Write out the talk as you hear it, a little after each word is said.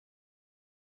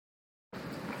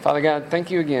Father God,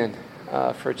 thank you again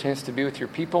for a chance to be with your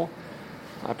people.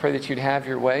 I pray that you'd have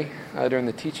your way during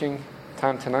the teaching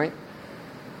time tonight.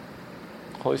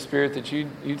 Holy Spirit, that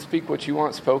you'd speak what you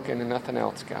want spoken and nothing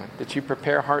else, God. That you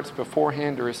prepare hearts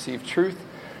beforehand to receive truth.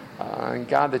 And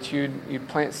God, that you'd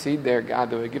plant seed there, God,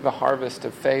 that would give a harvest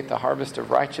of faith, a harvest of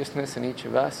righteousness in each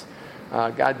of us.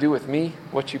 God, do with me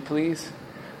what you please.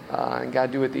 And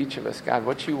God, do with each of us, God,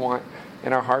 what you want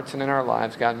in our hearts and in our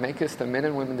lives. God, make us the men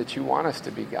and women that you want us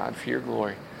to be, God, for your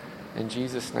glory. In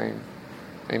Jesus' name,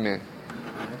 amen.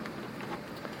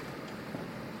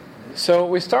 So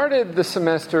we started the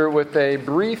semester with a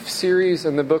brief series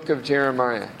in the book of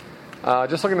Jeremiah.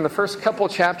 Just looking at the first couple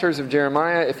chapters of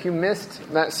Jeremiah. If you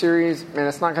missed that series, man,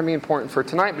 it's not going to be important for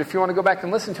tonight, but if you want to go back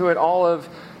and listen to it, all of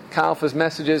Chi Alpha's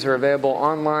messages are available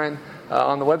online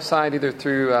on the website, either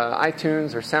through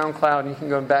iTunes or SoundCloud, and you can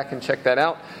go back and check that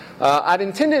out. I'd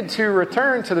intended to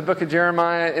return to the book of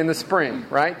Jeremiah in the spring,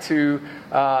 right? To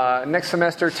next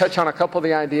semester, touch on a couple of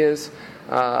the ideas,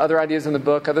 other ideas in the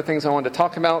book, other things I wanted to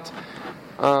talk about.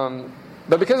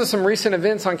 But because of some recent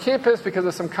events on campus, because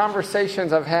of some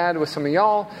conversations I've had with some of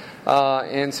y'all,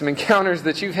 and some encounters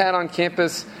that you've had on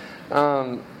campus,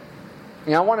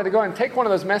 I wanted to go ahead and take one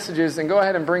of those messages and go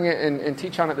ahead and bring it and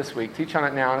teach on it this week. Teach on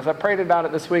it now. And as I prayed about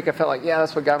it this week, I felt like, yeah,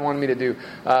 that's what God wanted me to do.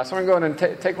 So I'm going to go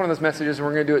ahead and take one of those messages, and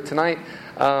we're going to do it tonight.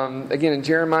 Again, in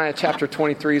Jeremiah chapter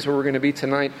 23 is where we're going to be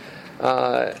tonight.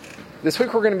 This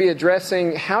week we're going to be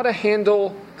addressing how to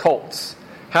handle cults,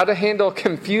 how to handle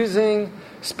confusing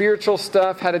spiritual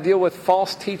stuff, how to deal with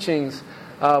false teachings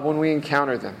when we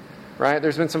encounter them. Right?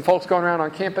 There's been some folks going around on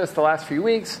campus the last few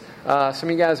weeks. Some of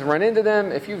you guys have run into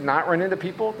them. If you've not run into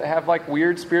people that have like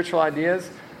weird spiritual ideas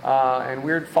and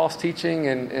weird false teaching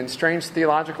and strange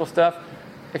theological stuff,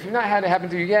 if you've not had it happen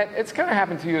to you yet, it's going to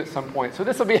happen to you at some point. So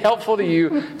this will be helpful to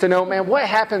you to know, man, what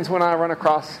happens when I run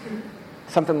across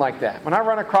something like that? When I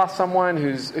run across someone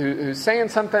who's saying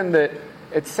something that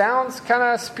it sounds kind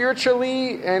of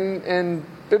spiritually and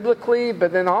biblically,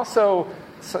 but then also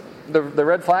the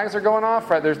red flags are going off,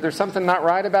 right? There's something not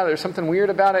right about it. There's something weird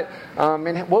about it.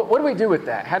 And what do we do with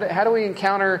that? How do we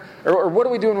encounter, or what do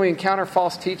we do when we encounter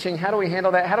false teaching? How do we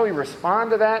handle that? How do we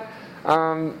respond to that?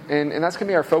 And that's going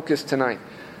to be our focus tonight.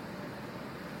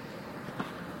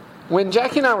 When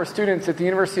Jackie and I were students at the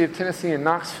University of Tennessee in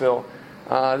Knoxville,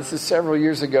 this is several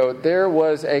years ago, there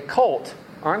was a cult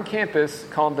on campus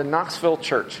called the Knoxville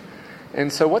Church.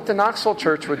 And so what the Knoxville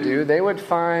Church would do, they would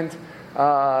find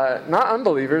not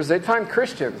unbelievers, they'd find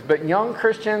Christians, but young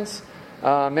Christians,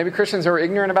 maybe Christians who were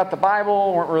ignorant about the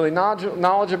Bible, weren't really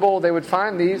knowledgeable. They would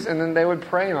find these and then they would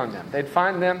prey on them. They'd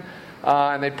find them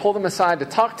and they'd pull them aside to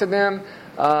talk to them,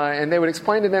 and they would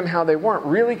explain to them how they weren't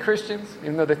really Christians,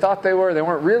 even though they thought they were. They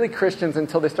weren't really Christians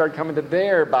until they started coming to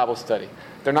their Bible study,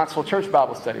 their Knoxville Church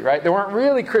Bible study, right? They weren't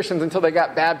really Christians until they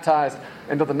got baptized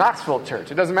into the Knoxville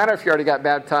Church. It doesn't matter if you already got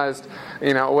baptized,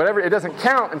 whatever. It doesn't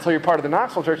count until you're part of the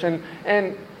Knoxville Church. And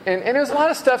it was a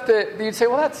lot of stuff that you'd say,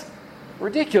 well, that's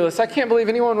ridiculous. I can't believe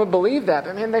anyone would believe that.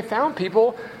 But man, they found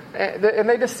people and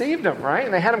they deceived them, right?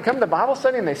 And they had them come to Bible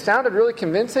study and they sounded really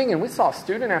convincing. And we saw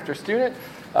student after student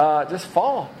just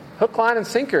fall, hook, line, and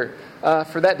sinker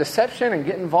for that deception and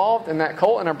get involved in that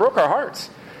cult. And it broke our hearts.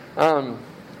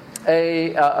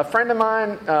 A friend of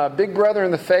mine, big brother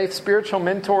in the faith, spiritual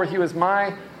mentor, he was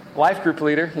my life group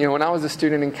leader, when I was a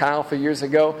student in Chi Alpha years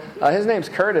ago. His name's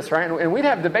Curtis, right? And we'd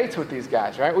have debates with these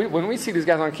guys, right? When we see these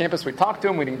guys on campus, we'd talk to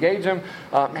them, we'd engage them.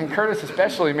 And Curtis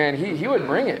especially, man, he would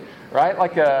bring it, right?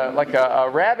 Like a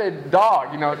rabid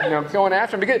dog, going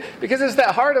after him. Because it's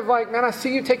that heart of like, man, I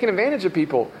see you taking advantage of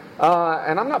people.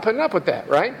 And I'm not putting up with that,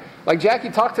 right? Like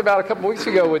Jackie talked about a couple weeks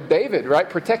ago with David, right?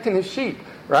 Protecting his sheep.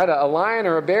 Right, a lion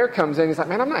or a bear comes in. He's like,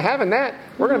 man, I'm not having that.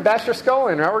 We're going to bash your skull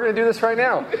in, right? We're going to do this right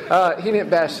now. He didn't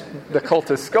bash the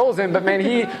cultist skulls in, but man,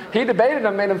 he debated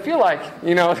them, made them feel like,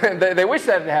 they wish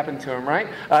that had happened to him, right?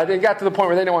 They got to the point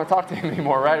where they didn't want to talk to him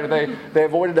anymore, right? Or they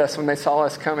avoided us when they saw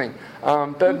us coming.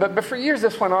 But for years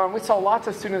this went on. We saw lots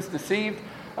of students deceived,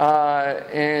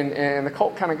 and the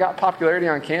cult kind of got popularity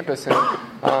on campus, and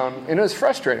it was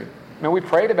frustrating. We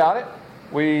prayed about it.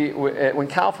 When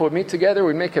Chi Alpha would meet together,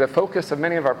 we'd make it a focus of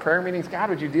many of our prayer meetings. God,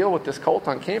 would you deal with this cult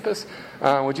on campus?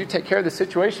 Would you take care of the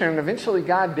situation? And eventually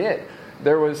God did.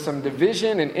 There was some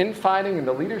division and infighting in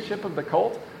the leadership of the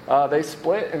cult. They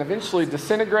split and eventually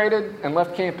disintegrated and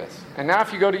left campus. And now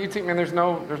if you go to UT, man, there's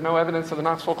no evidence of the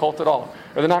Knoxville cult at all,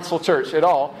 or the Knoxville church at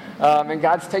all. And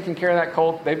God's taking care of that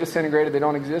cult. They've disintegrated. They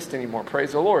don't exist anymore.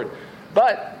 Praise the Lord.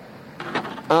 But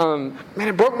man,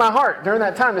 it broke my heart during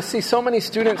that time to see so many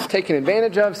students taken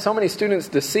advantage of, so many students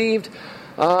deceived.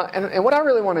 And what I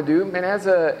really want to do, man, as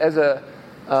a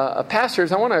a pastor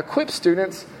is I want to equip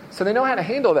students so they know how to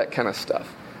handle that kind of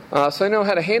stuff. So they know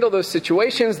how to handle those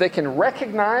situations. They can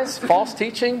recognize false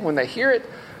teaching when they hear it.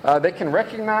 They can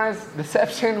recognize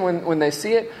deception when they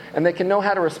see it. And they can know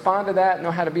how to respond to that,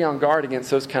 know how to be on guard against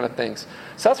those kind of things.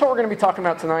 So that's what we're going to be talking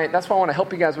about tonight. That's what I want to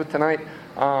help you guys with tonight.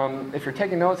 If you're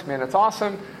taking notes, man, it's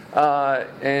awesome.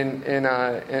 And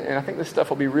I think this stuff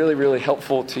will be really, really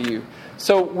helpful to you.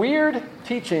 So weird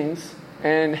teachings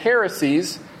and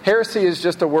heresies. Heresy is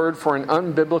just a word for an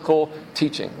unbiblical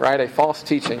teaching, right? A false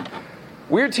teaching.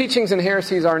 Weird teachings and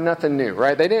heresies are nothing new,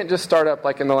 right? They didn't just start up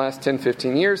like in the last 10,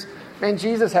 15 years. Man,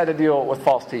 Jesus had to deal with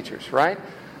false teachers, right?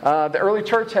 The early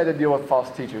church had to deal with false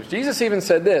teachers. Jesus even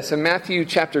said this in Matthew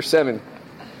chapter 7.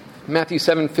 Matthew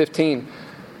 7:15.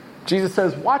 Jesus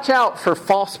says, "Watch out for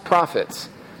false prophets.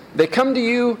 They come to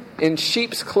you in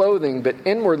sheep's clothing, but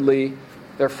inwardly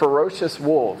they're ferocious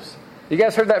wolves." You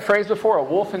guys heard that phrase before? A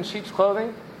wolf in sheep's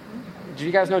clothing? Did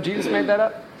you guys know Jesus made that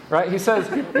up? Right? He says,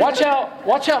 watch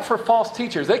out for false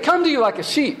teachers. They come to you like a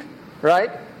sheep, right?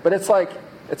 But it's like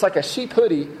a sheep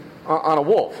hoodie on a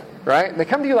wolf, right? They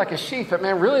come to you like a sheep, but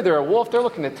man, really they're a wolf. They're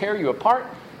looking to tear you apart.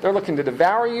 They're looking to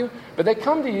devour you. But they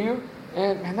come to you,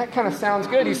 and man, that kind of sounds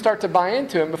good. You start to buy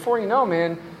into it. Before you know,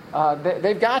 man,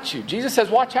 they've got you. Jesus says,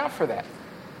 watch out for that.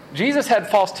 Jesus had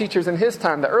false teachers in his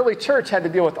time. The early church had to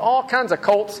deal with all kinds of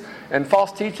cults and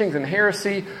false teachings and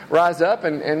heresy rise up.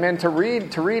 And man, to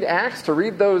read Acts, to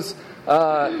read those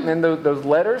those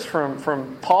letters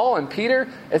from Paul and Peter,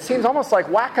 it seems almost like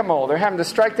whack-a-mole. They're having to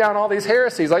strike down all these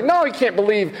heresies. Like, no, you can't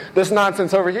believe this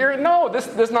nonsense over here. No,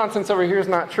 this nonsense over here is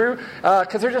not true.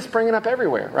 Because they're just springing up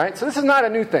everywhere, right? So this is not a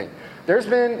new thing. There's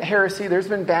been heresy. There's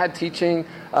been bad teaching.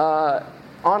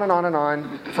 On and on and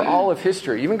on for all of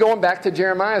history. Even going back to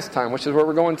Jeremiah's time, which is where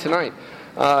we're going tonight.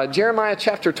 Jeremiah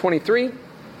chapter 23.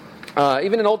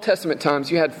 Even in Old Testament times,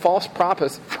 you had false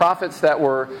prophets that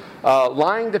were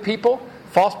lying to people.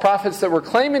 False prophets that were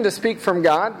claiming to speak from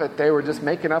God, but they were just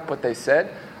making up what they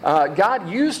said. God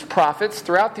used prophets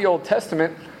throughout the Old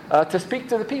Testament to speak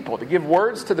to the people, to give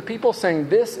words to the people saying,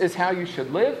 this is how you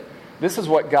should live. This is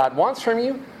what God wants from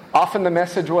you. Often the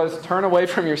message was, turn away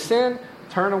from your sin,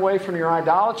 turn away from your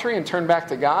idolatry and turn back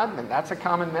to God. And that's a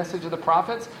common message of the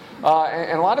prophets.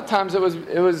 And a lot of times it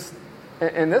was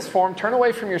in this form, turn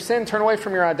away from your sin, turn away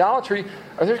from your idolatry,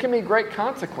 or there's going to be great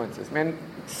consequences. Man,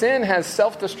 sin has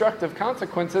self-destructive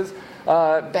consequences.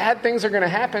 Bad things are going to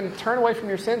happen. Turn away from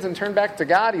your sins and turn back to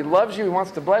God. He loves you. He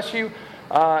wants to bless you.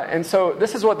 And so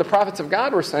this is what the prophets of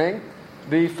God were saying.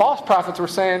 The false prophets were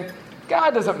saying,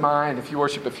 God doesn't mind if you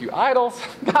worship a few idols.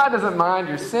 God doesn't mind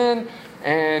your sin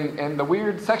and the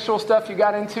weird sexual stuff you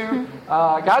got into.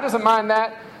 God doesn't mind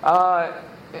that.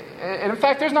 And in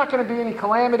fact, there's not going to be any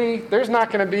calamity. There's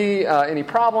not going to be any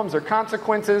problems or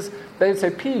consequences. They'd say,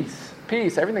 peace,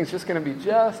 peace. Everything's just going to be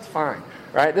just fine.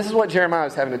 Right? This is what Jeremiah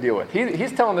is having to deal with.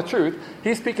 He's telling the truth.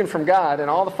 He's speaking from God, and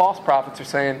all the false prophets are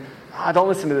saying, don't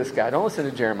listen to this guy. Don't listen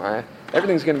to Jeremiah.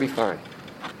 Everything's going to be fine.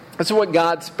 This is what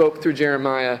God spoke through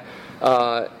Jeremiah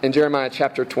in Jeremiah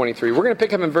chapter 23. We're going to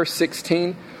pick up in verse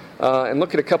 16 and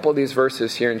look at a couple of these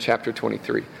verses here in chapter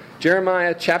 23.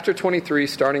 Jeremiah chapter 23,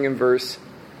 starting in verse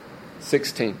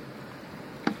 16.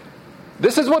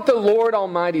 This is what the Lord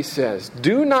Almighty says.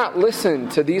 Do not listen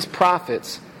to these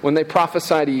prophets when they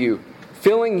prophesy to you,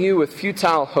 filling you with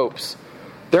futile hopes.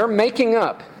 They're making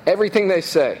up everything they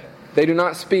say. They do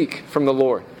not speak from the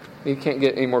Lord. You can't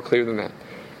get any more clear than that.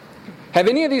 Have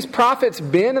any of these prophets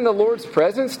been in the Lord's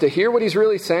presence to hear what He's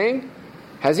really saying?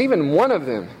 Has even one of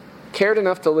them cared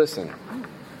enough to listen?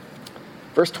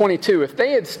 Verse 22, if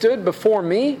they had stood before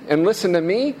me and listened to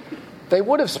me, they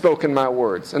would have spoken my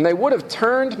words, and they would have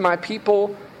turned my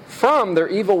people from their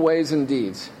evil ways and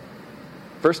deeds.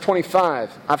 Verse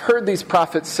 25, I've heard these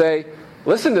prophets say,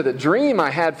 listen to the dream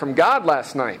I had from God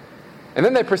last night. And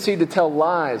then they proceed to tell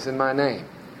lies in my name.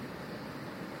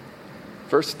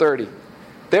 Verse 30,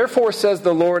 therefore says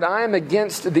the Lord, I am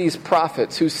against these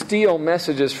prophets who steal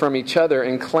messages from each other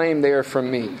and claim they are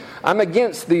from me. I'm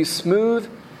against these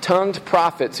smooth-tongued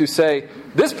prophets who say,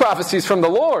 this prophecy is from the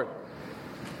Lord.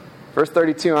 Verse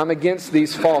 32, I'm against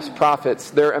these false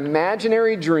prophets. Their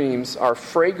imaginary dreams are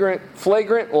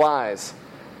flagrant lies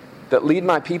that lead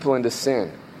my people into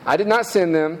sin. I did not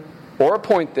send them or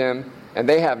appoint them, and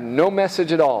they have no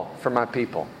message at all for my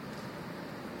people.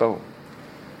 Boom.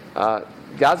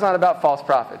 God's not about false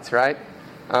prophets, right?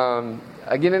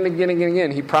 Again and again and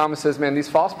again, He promises, man, these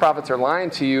false prophets are lying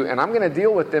to you, and I'm going to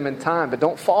deal with them in time, but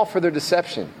don't fall for their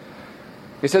deception.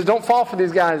 He says, don't fall for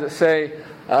these guys that say,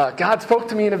 God spoke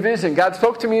to me in a vision. God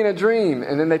spoke to me in a dream.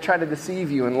 And then they try to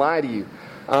deceive you and lie to you.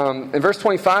 In verse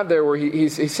 25 there, where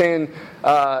he's saying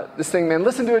this thing, man,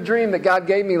 listen to a dream that God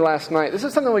gave me last night. This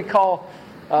is something we call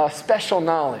special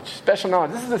knowledge. Special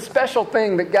knowledge. This is a special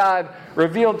thing that God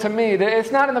revealed to me.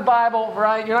 It's not in the Bible,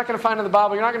 right? You're not going to find it in the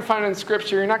Bible. You're not going to find it in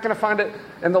Scripture. You're not going to find it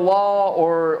in the law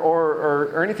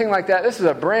or anything like that. This is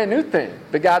a brand new thing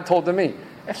that God told to me.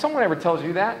 If someone ever tells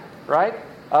you that, right,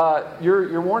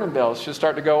 your warning bells should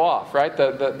start to go off, right?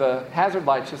 The hazard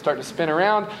lights should start to spin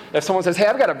around. If someone says, hey,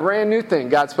 I've got a brand new thing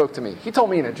God spoke to me. He told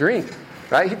me in a dream,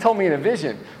 right? He told me in a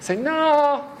vision. Say,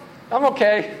 no, I'm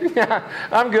okay. Yeah,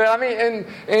 I'm good. I mean,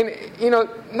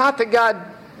 and not that God,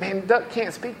 man,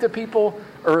 can't speak to people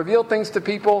or reveal things to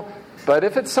people, but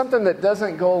if it's something that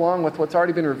doesn't go along with what's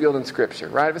already been revealed in Scripture,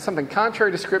 right? If it's something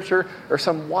contrary to Scripture or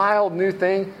some wild new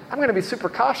thing, I'm going to be super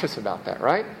cautious about that,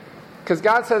 right? Because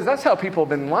God says that's how people have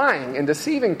been lying and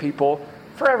deceiving people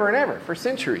forever and ever, for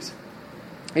centuries.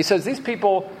 He says, these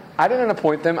people, I didn't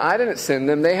appoint them, I didn't send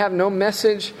them, they have no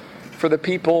message for the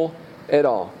people at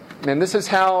all. And this is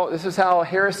how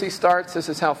heresy starts. This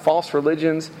is how false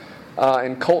religions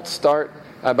and cults start,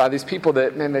 by these people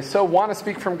that, man, they so want to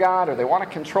speak from God, or they want to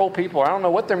control people. I don't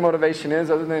know what their motivation is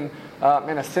other than,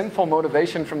 a sinful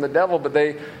motivation from the devil. But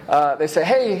they say,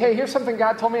 hey, here's something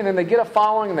God told me. And then they get a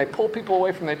following and they pull people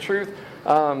away from the truth.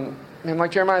 And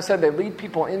like Jeremiah said, they lead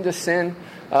people into sin.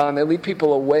 And they lead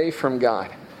people away from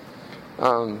God.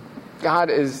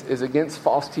 God is against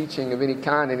false teaching of any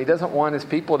kind, and He doesn't want His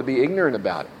people to be ignorant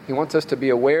about it. He wants us to be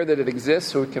aware that it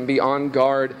exists so we can be on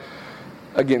guard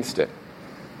against it.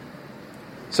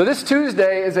 So this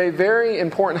Tuesday is a very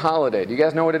important holiday. Do you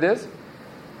guys know what it is?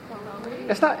 Halloween.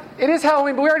 It is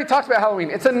Halloween, but we already talked about Halloween.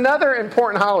 It's another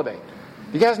important holiday.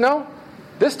 You guys know?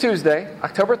 This Tuesday,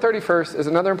 October 31st, is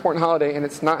another important holiday, and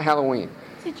it's not Halloween.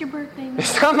 Is it your birthday?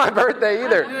 It's not my birthday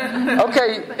either.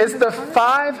 Okay, it's the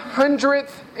 500th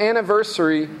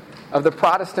anniversary of the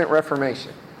Protestant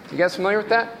Reformation. You guys familiar with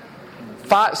that?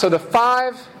 So the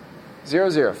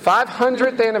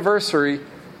 500th anniversary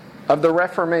of the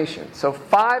Reformation. So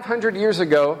 500 years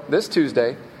ago, this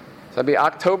Tuesday, so that'd be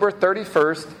October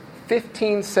 31st,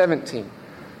 1517.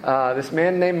 This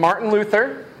man named Martin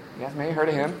Luther, you guys may have heard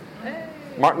of him.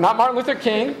 Not Martin Luther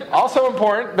King, also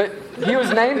important, but he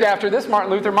was named after this Martin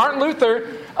Luther. Martin Luther,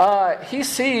 he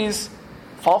sees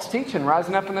false teaching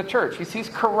rising up in the church. He sees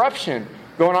corruption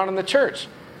going on in the church.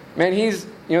 Man,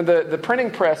 the printing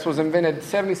press was invented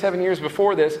 77 years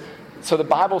before this, so the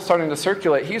Bible's starting to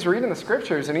circulate. He's reading the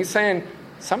Scriptures, and he's saying,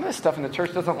 some of this stuff in the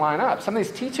church doesn't line up. Some of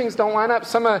these teachings don't line up.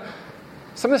 Some of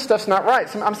this stuff's not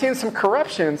right. I'm seeing some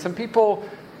corruption, some people,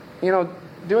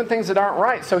 doing things that aren't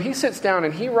right. So he sits down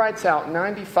and he writes out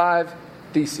 95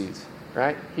 theses,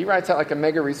 right? He writes out like a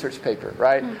mega research paper,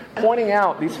 right? Pointing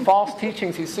out these false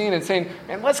teachings he's seen and saying,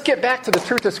 man, let's get back to the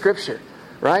truth of Scripture,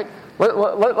 right?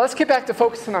 Let's get back to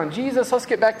focusing on Jesus. Let's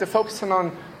get back to focusing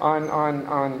on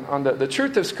the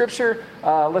truth of Scripture.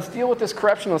 Let's deal with this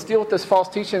corruption. Let's deal with this false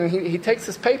teaching. And he takes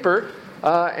this paper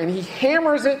and he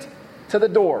hammers it to the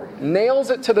door,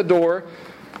 nails it to the door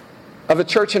of a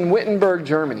church in Wittenberg,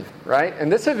 Germany, right? And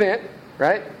this event,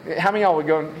 right? How many of y'all would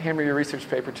go and hammer your research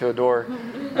paper to a door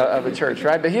of a church,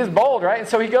 right? But he is bold, right? And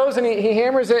so he goes and he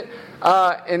hammers it.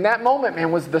 And that moment,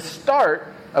 man, was the start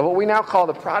of what we now call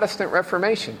the Protestant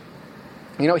Reformation.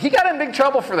 He got in big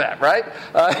trouble for that, right?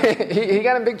 He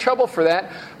got in big trouble for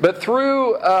that. But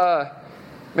through that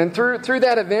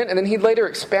event, and then he'd later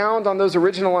expound on those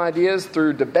original ideas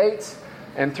through debates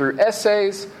and through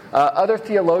essays. Other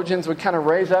theologians would kind of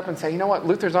raise up and say, you know what,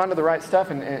 Luther's onto the right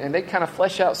stuff, and they kind of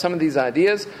flesh out some of these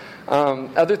ideas.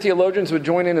 Other theologians would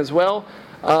join in as well.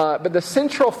 But the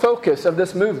central focus of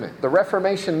this movement, the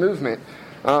Reformation movement,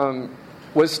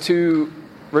 was to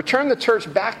return the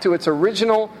church back to its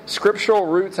original scriptural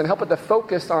roots and help it to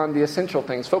focus on the essential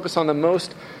things, focus on the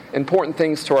most important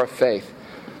things to our faith.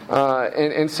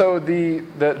 And so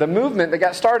the movement that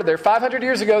got started there 500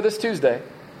 years ago this Tuesday,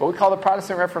 what we call the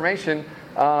Protestant Reformation,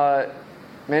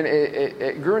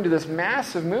 it grew into this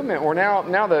massive movement where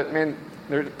now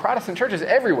there's Protestant churches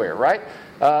everywhere, right?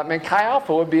 Chi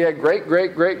Alpha would be a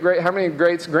great, how many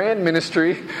greats, grand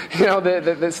ministry,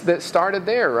 that started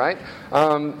there, right?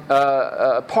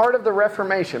 Part of the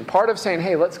Reformation, part of saying,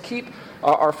 hey, let's keep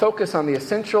our focus on the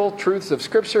essential truths of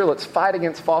Scripture. Let's fight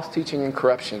against false teaching and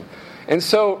corruption. And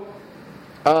so,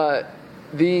 the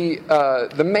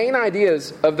main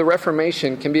ideas of the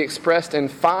Reformation can be expressed in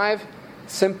 5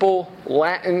 simple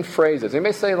Latin phrases.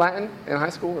 Anybody say Latin in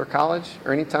high school or college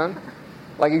or any time?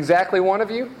 Like exactly one of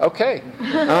you? Okay.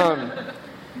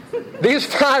 These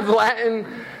 5 Latin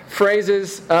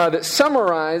phrases that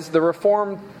summarize the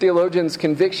Reformed theologians'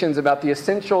 convictions about the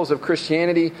essentials of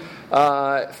Christianity.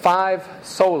 5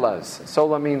 solas.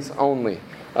 Sola means only.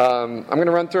 I'm going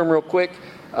to run through them real quick,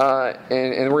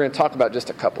 and we're going to talk about just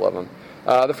a couple of them.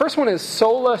 The first one is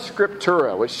sola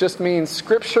scriptura, which just means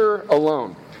Scripture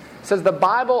alone. It says the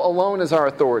Bible alone is our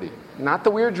authority, not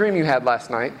the weird dream you had last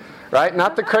night, right?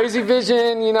 Not the crazy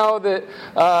vision, that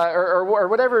or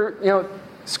whatever.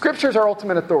 Scripture is our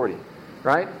ultimate authority,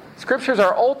 right? Scripture is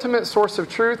our ultimate source of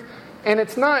truth, and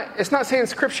it's not saying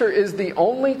Scripture is the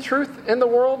only truth in the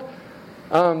world.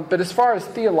 But as far as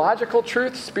theological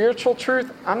truth, spiritual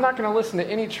truth, I'm not going to listen to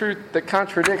any truth that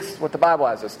contradicts what the Bible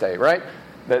has to say, right?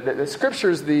 The Scripture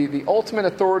is the ultimate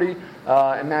authority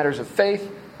in matters of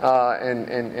faith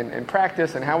and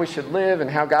practice and how we should live and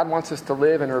how God wants us to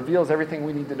live, and reveals everything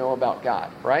we need to know about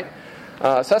God, right?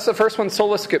 So that's the first one,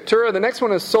 sola scriptura. The next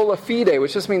one is sola fide,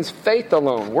 which just means faith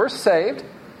alone. We're saved.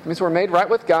 It means we're made right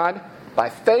with God by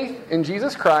faith in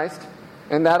Jesus Christ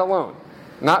and that alone.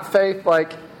 Not faith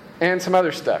and some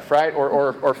other stuff, right?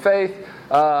 Or faith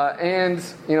and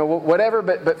whatever,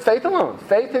 but faith alone.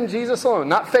 Faith in Jesus alone.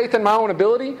 Not faith in my own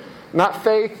ability, not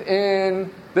faith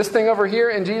in this thing over here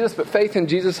in Jesus, but faith in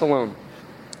Jesus alone.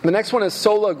 The next one is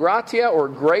sola gratia, or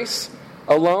grace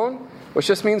alone, which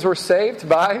just means we're saved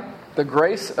by the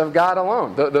grace of God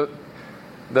alone.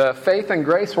 The faith and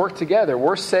grace work together.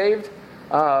 We're saved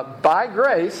by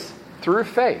grace through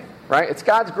faith, right? It's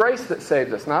God's grace that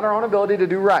saves us, not our own ability to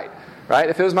do right. Right?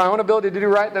 If it was my own ability to do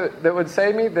right that would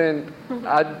save me, then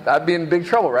I'd be in big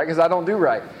trouble, right? Because I don't do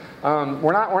right.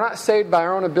 We're not saved by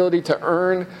our own ability to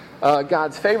earn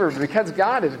God's favor, but because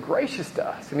God is gracious to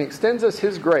us and He extends us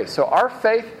His grace. So our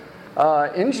faith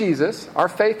in Jesus, our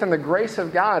faith in the grace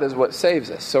of God is what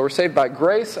saves us. So we're saved by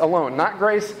grace alone, not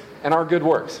grace and our good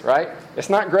works, right? It's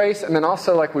not grace and then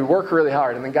also we work really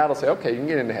hard and then God will say, okay, you can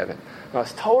get into heaven. No,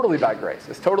 it's totally by grace.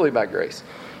 It's totally by grace.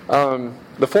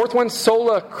 The fourth one,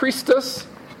 sola Christus,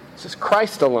 it's just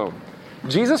Christ alone.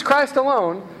 Jesus Christ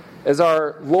alone is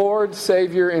our Lord,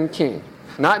 Savior, and King.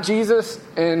 Not Jesus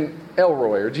and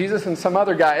Elroy or Jesus and some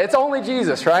other guy. It's only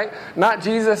Jesus, right? Not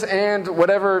Jesus and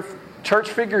whatever church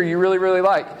figure you really, really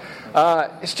like.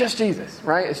 It's just Jesus,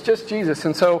 right? It's just Jesus.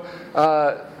 And so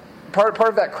part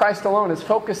of that Christ alone is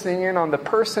focusing in on the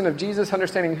person of Jesus,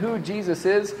 understanding who Jesus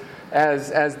is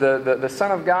as the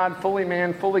Son of God, fully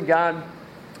man, fully God.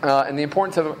 And the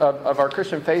importance of our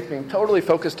Christian faith being totally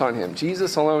focused on Him,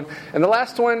 Jesus alone. And the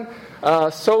last one,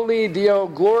 soli Deo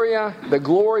gloria, the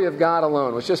glory of God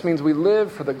alone, which just means we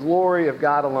live for the glory of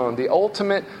God alone. The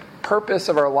ultimate purpose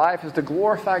of our life is to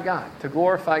glorify God. To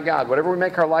glorify God. Whatever we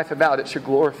make our life about, it should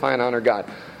glorify and honor God.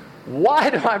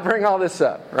 Why do I bring all this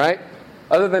up, right?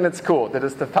 Other than it's cool that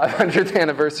it's the 500th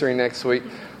anniversary next week.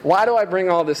 Why do I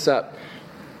bring all this up?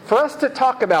 For us to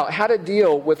talk about how to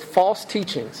deal with false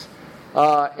teachings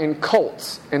and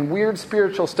cults and weird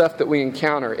spiritual stuff that we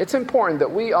encounter, it's important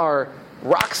that we are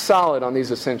rock solid on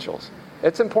these essentials.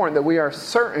 It's important that we are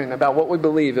certain about what we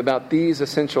believe about these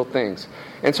essential things.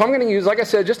 And so I'm going to use, like I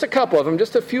said, just a couple of them,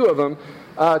 just a few of them,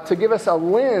 to give us a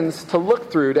lens to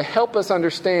look through to help us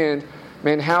understand,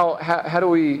 how do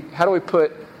we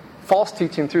put false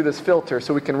teaching through this filter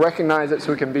so we can recognize it,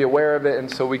 so we can be aware of it, and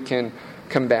so we can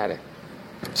combat it.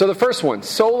 So the first one,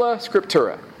 sola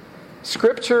scriptura.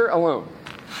 Scripture alone.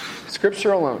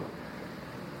 Scripture alone.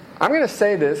 I'm going to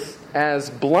say this as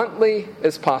bluntly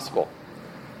as possible.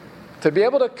 To be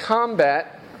able to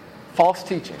combat false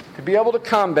teaching, to be able to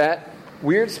combat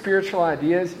weird spiritual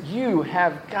ideas, you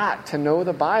have got to know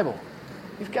the Bible.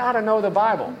 You've got to know the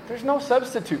Bible. There's no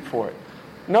substitute for it.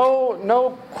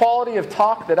 No quality of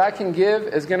talk that I can give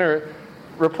is going to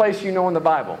replace you knowing the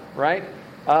Bible, right?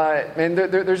 And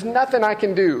there's nothing I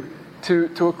can do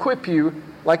to equip you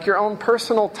like your own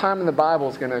personal time in the Bible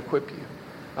is going to equip you.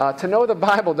 To know the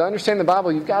Bible, to understand the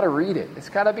Bible, you've got to read it. It's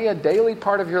got to be a daily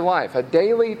part of your life, a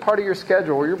daily part of your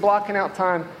schedule where you're blocking out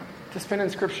time to spend in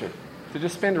Scripture, to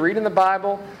just spend reading the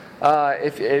Bible.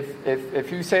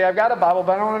 If you say, I've got a Bible,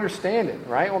 but I don't understand it,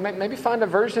 right? Well, maybe find a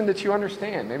version that you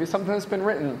understand. Maybe something that's been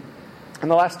written in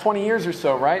the last 20 years or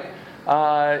so, right?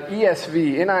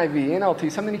 ESV, NIV,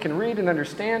 NLT, something you can read and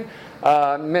understand.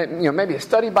 Maybe a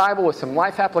study Bible with some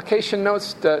life application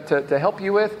notes to help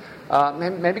you with.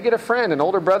 Maybe get a friend, an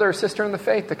older brother or sister in the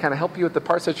faith to kind of help you with the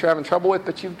parts that you're having trouble with.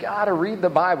 But you've got to read the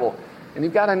Bible, and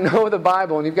you've got to know the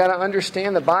Bible, and you've got to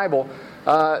understand the Bible,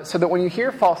 so that when you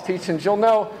hear false teachings, you'll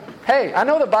know, hey, I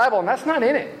know the Bible, and that's not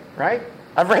in it, right?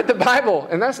 I've read the Bible,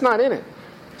 and that's not in it.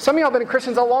 Some of y'all have been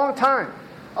Christians a long time,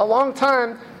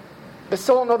 but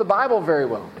still don't know the Bible very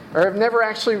well, or have never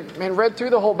actually read through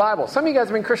the whole Bible. Some of you guys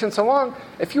have been Christians so long,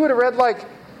 if you would have read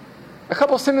a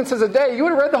couple sentences a day, you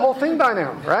would have read the whole thing by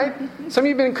now, right? Some of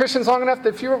you have been Christians long enough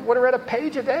that if you would have read a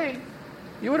page a day,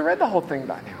 you would have read the whole thing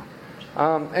by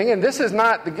now. Again, this is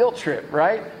not the guilt trip,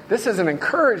 right? This is an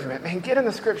encouragement. Man, get in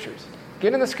the Scriptures.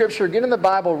 Get in the Scripture, get in the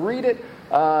Bible, read it.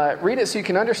 Read it so you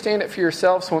can understand it for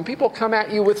yourself. So when people come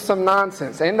at you with some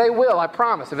nonsense, and they will, I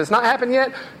promise. If it's not happened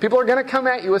yet, people are going to come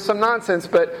at you with some nonsense,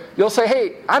 but you'll say,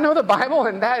 hey, I know the Bible,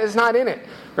 and that is not in it.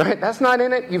 Right? That's not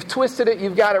in it. You've twisted it.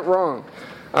 You've got it wrong.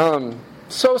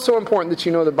 So important that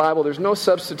you know the Bible. There's no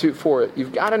substitute for it.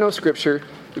 You've got to know Scripture.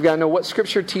 You've got to know what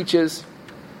Scripture teaches,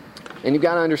 and you've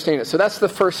got to understand it. So that's the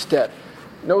first step.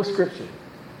 Know Scripture.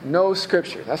 Know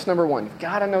Scripture. That's number one. You've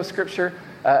got to know Scripture.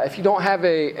 If you don't have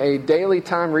a daily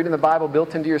time reading the Bible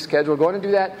built into your schedule, go ahead and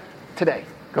do that today.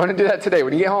 Go ahead and do that today.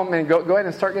 When you get home, man, go ahead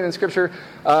and start getting in Scripture.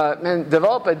 Man,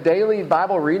 develop a daily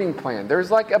Bible reading plan. There's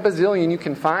like a bazillion you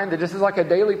can find that just is like a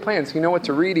daily plan, so you know what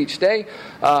to read each day.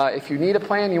 If you need a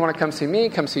plan, you want to come see me,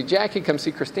 come see Jackie, come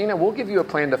see Christina. We'll give you a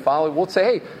plan to follow. We'll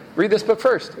say, hey, read this book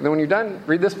first. And then when you're done,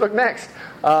 read this book next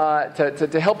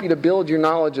to help you to build your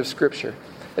knowledge of Scripture.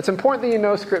 It's important that you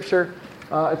know Scripture.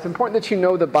 It's important that you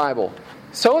know the Bible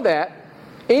so that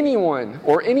anyone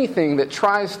or anything that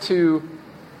tries to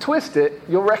twist it,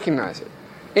 you'll recognize it.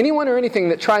 Anyone or anything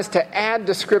that tries to add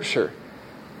to Scripture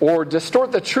or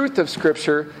distort the truth of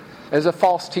Scripture is a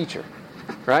false teacher,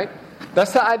 right?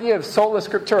 That's the idea of sola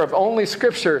scriptura, of only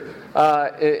Scripture,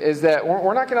 is that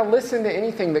we're not going to listen to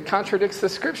anything that contradicts the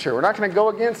Scripture. We're not going to go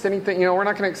against anything, we're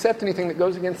not going to accept anything that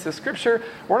goes against the Scripture.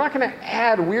 We're not going to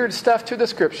add weird stuff to the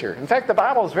Scripture. In fact, the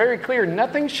Bible is very clear.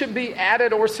 Nothing should be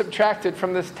added or subtracted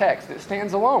from this text. It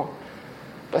stands alone.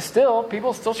 But still,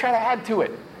 people still try to add to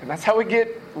it. And that's how we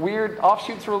get weird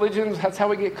offshoots of religions. That's how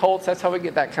we get cults. That's how we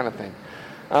get that kind of thing.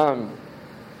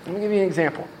 Let me give you an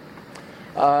example.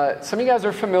 Some of you guys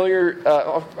are familiar,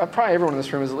 probably everyone in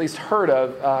this room has at least heard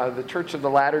of the Church of the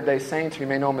Latter-day Saints, or you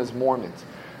may know them as Mormons.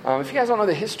 If you guys don't know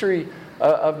the history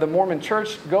of the Mormon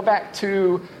Church, go back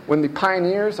to when the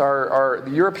pioneers,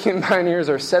 the European pioneers,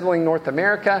 are settling North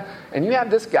America, and you have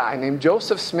this guy named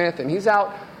Joseph Smith, and he's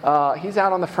out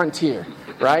on the frontier,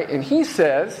 right? And he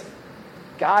says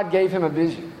God gave him a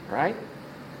vision, right?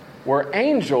 Where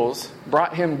angels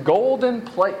brought him golden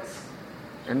plates.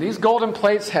 And these golden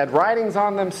plates had writings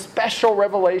on them, special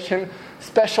revelation,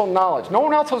 special knowledge. No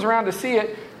one else was around to see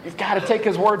it. You've got to take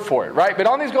his word for it, right? But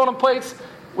on these golden plates,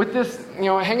 with this,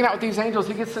 hanging out with these angels,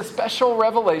 he gets this special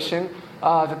revelation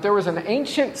that there was an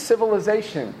ancient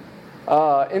civilization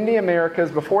in the Americas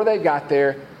before they got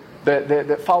there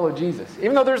that followed Jesus.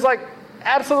 Even though there's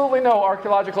absolutely no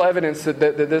archaeological evidence that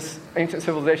this ancient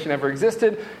civilization ever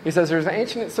existed. He says there's an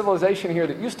ancient civilization here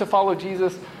that used to follow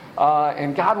Jesus,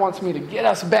 and God wants me to get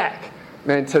us back,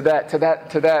 man, to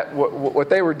that what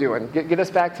they were doing. Get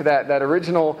us back to that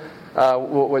original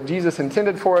what Jesus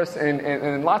intended for us,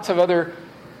 and lots of other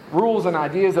rules and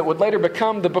ideas that would later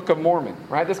become the Book of Mormon.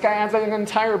 Right? This guy adds an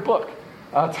entire book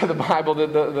to the Bible,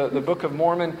 the Book of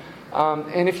Mormon.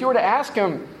 And if you were to ask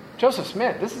him, Joseph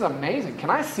Smith, this is amazing.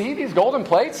 Can I see these golden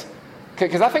plates?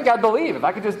 Because I think I'd believe. If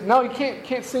I could no, you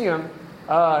can't see them.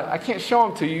 I can't show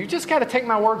them to you. You just got to take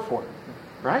my word for it.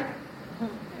 Right?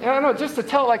 I know, just to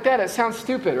tell it like that, it sounds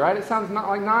stupid, right? It sounds not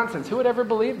like nonsense. Who would ever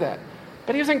believe that?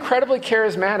 But he was incredibly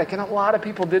charismatic, and a lot of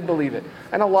people did believe it.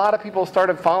 And a lot of people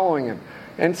started following him.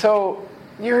 And so,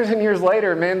 years and years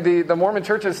later, man, the Mormon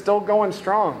Church is still going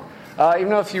strong. Even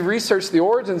though if you research the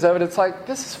origins of it, it's like,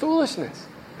 this is foolishness.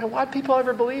 And why'd people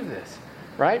ever believe this?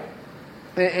 Right?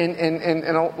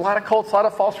 And a lot of cults, a lot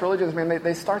of false religions, man,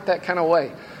 they start that kind of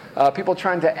way. People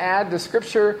trying to add to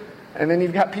Scripture, and then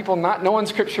you've got people not knowing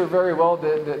Scripture very well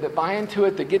that buy into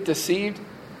it, that get deceived.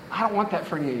 I don't want that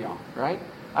for any of y'all, right?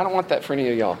 I don't want that for any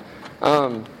of y'all.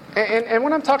 And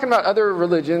when I'm talking about other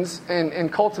religions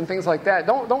and cults and things like that,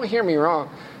 don't hear me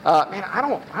wrong. Man, I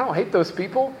don't hate those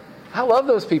people. I love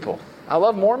those people. I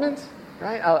love Mormons,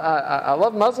 right? I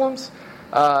love Muslims.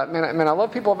 Man, I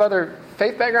love people of other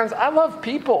faith backgrounds. I love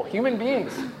people, human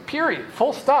beings, period,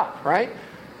 full stop, right?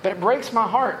 But it breaks my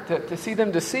heart to see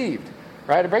them deceived,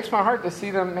 right? It breaks my heart to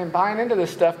see them buying into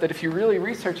this stuff that if you really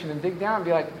research it and dig down and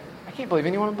be like, I can't believe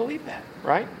anyone would believe that,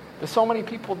 right? But so many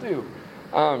people do.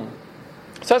 So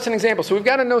that's an example. So we've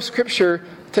got to know Scripture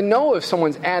to know if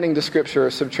someone's adding to Scripture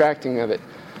or subtracting of it.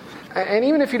 And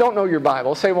even if you don't know your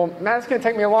Bible, say, well, Matt, it's going to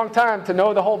take me a long time to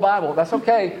know the whole Bible. That's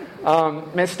okay.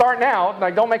 Man, start now.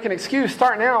 Don't make an excuse.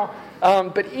 Start now.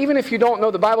 But even if you don't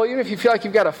know the Bible, even if you feel like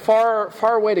you've got a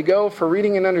far way to go for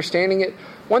reading and understanding it,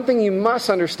 one thing you must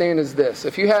understand is this.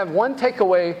 If you have one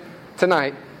takeaway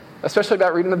tonight, especially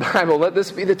about reading the Bible, let this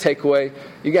be the takeaway.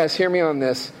 You guys hear me on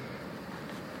this.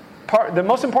 the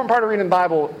most important part of reading the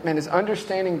Bible, man, is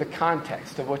understanding the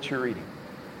context of what you're reading.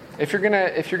 If you're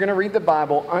gonna read the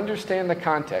Bible, understand the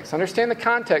context. Understand the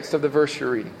context of the verse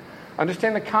you're reading.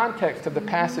 Understand the context of the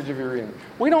passage of your reading.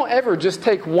 We don't ever just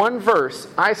take one verse,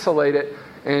 isolate it,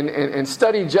 and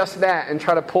study just that and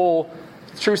try to pull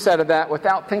truths out of that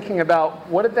without thinking about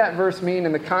what did that verse mean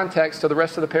in the context of the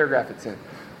rest of the paragraph it's in.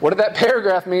 What did that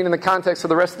paragraph mean in the context of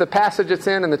the rest of the passage it's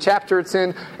in, and the chapter it's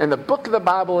in, and the book of the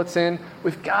Bible it's in?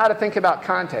 We've got to think about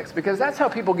context, because that's how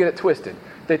people get it twisted.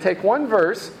 They take one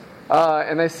verse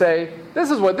and they say, this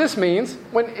is what this means,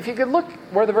 when if you could look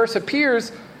where the verse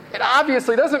appears, it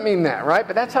obviously doesn't mean that, right?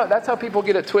 But that's how people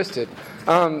get it twisted.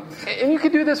 And you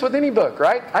could do this with any book,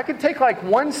 right? I could take like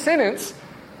one sentence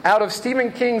out of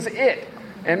Stephen King's It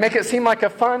and make it seem like a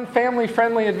fun,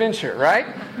 family-friendly adventure, right?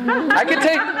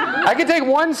 I could take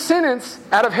one sentence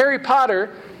out of Harry Potter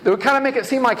that would kind of make it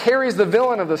seem like Harry's the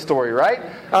villain of the story, right?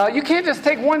 You can't just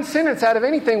take one sentence out of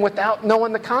anything without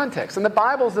knowing the context. And the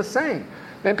Bible's the same.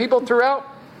 And people throughout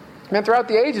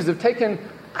the ages have taken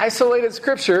isolated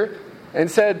Scripture and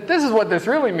said, this is what this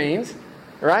really means,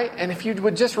 right? And if you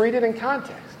would just read it in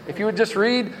context, if you would just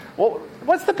read, well,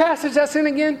 what's the passage that's in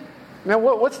again? Now,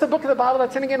 what's the book of the Bible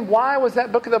that's in again? Why was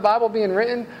that book of the Bible being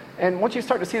written? And once you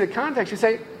start to see the context, you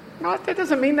say, no, that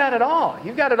doesn't mean that at all.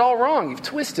 You've got it all wrong. You've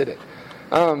twisted it.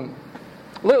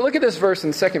 Look at this verse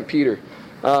in 2 Peter.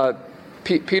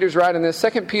 Peter's writing this.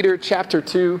 2 Peter chapter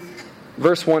 2,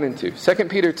 verse 1 and 2. 2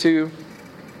 Peter 2,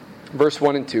 verse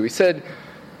 1 and 2. He said,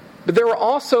 but there were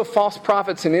also false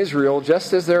prophets in Israel,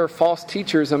 just as there are false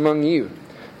teachers among you.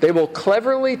 They will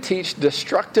cleverly teach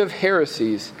destructive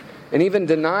heresies and even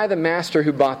deny the master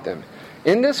who bought them.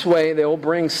 In this way, they will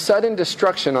bring sudden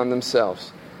destruction on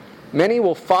themselves. Many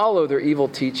will follow their evil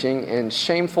teaching and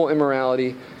shameful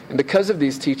immorality, and because of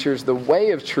these teachers, the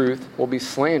way of truth will be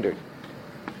slandered.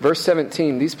 Verse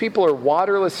 17, these people are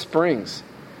waterless springs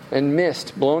and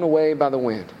mist blown away by the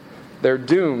wind. They're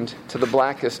doomed to the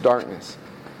blackest darkness.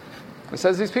 It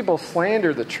says these people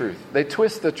slander the truth. They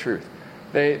twist the truth.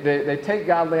 They take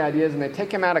godly ideas and they take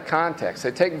them out of context.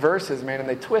 They take verses, man, and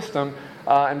they twist them.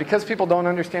 And because people don't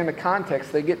understand the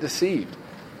context, they get deceived.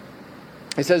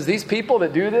 It says these people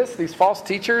that do this, these false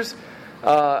teachers,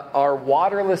 are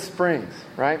waterless springs,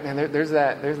 right? Man, there's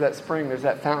that spring, there's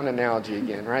that fountain analogy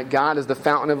again, right? God is the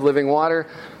fountain of living water,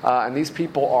 and these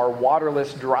people are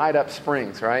waterless, dried up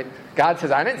springs, right? God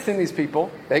says, I didn't send these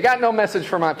people. They got no message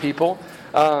for my people.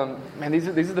 Man, these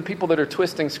are the people that are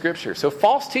twisting Scripture. So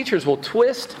false teachers will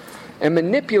twist and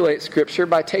manipulate Scripture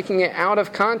by taking it out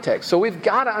of context. So we've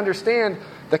got to understand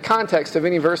the context of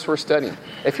any verse we're studying.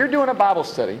 If you're doing a Bible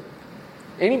study,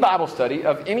 any Bible study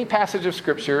of any passage of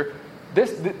Scripture,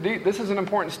 this is an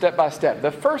important step-by-step.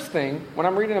 The first thing, when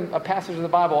I'm reading a passage of the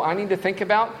Bible, I need to think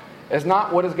about is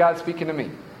not what is God speaking to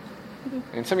me.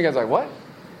 And some of you guys are like, what?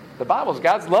 The Bible is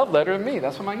God's love letter to me.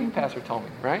 That's what my youth pastor told me,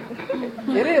 right?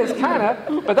 It is, kind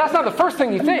of, but that's not the first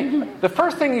thing you think. The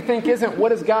first thing you think isn't,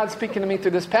 what is God speaking to me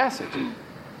through this passage?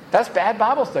 That's bad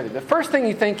Bible study. The first thing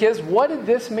you think is, what did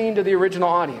this mean to the original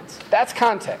audience? That's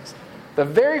context. The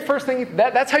very first thing,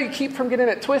 that's how you keep from getting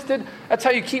it twisted. That's how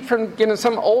you keep from getting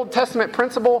some Old Testament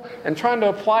principle and trying to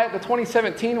apply it to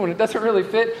 2017 when it doesn't really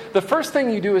fit. The first thing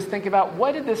you do is think about,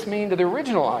 what did this mean to the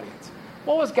original audience?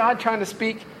 What was God trying to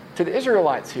speak to the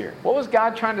Israelites here? What was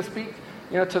God trying to speak,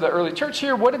 to the early church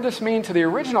here? What did this mean to the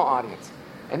original audience?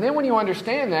 And then when you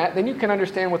understand that, then you can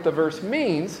understand what the verse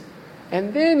means,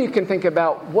 and then you can think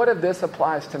about, what of this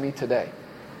applies to me today?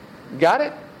 Got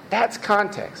it? That's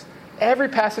context. Every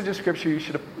passage of Scripture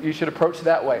you should approach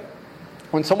that way.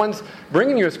 When someone's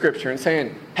bringing you a Scripture and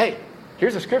saying, hey,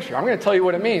 here's a Scripture, I'm going to tell you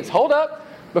what it means. Hold up.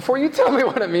 Before you tell me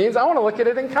what it means, I want to look at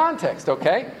it in context,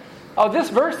 okay? Oh,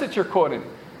 this verse that you're quoting,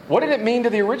 what did it mean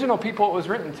to the original people it was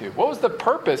written to? What was the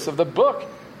purpose of the book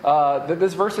that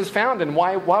this verse is found in?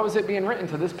 Why was it being written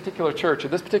to this particular church or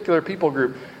this particular people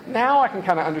group? Now I can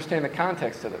kind of understand the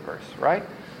context of the verse, right?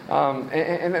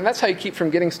 And that's how you keep from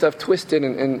getting stuff twisted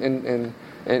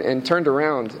and turned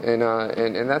around.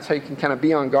 And that's how you can kind of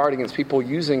be on guard against people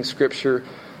using Scripture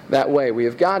that way. We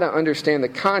have got to understand the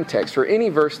context for any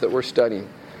verse that we're studying.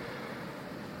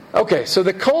 Okay, so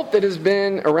the cult that has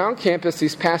been around campus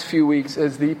these past few weeks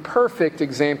is the perfect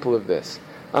example of this.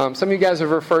 Some of you guys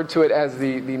have referred to it as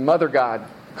the Mother God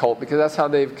cult, because that's how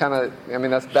they've kind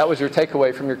of, that was your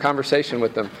takeaway from your conversation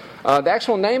with them. The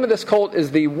actual name of this cult is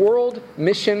the World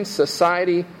Mission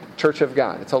Society Church of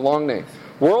God. It's a long name.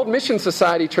 World Mission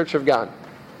Society Church of God.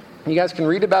 You guys can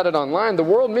read about it online. The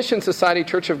World Mission Society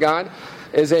Church of God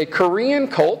is a Korean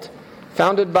cult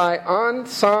founded by An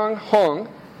Sang-hong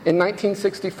in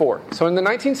 1964. So in the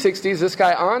 1960s, this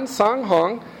guy An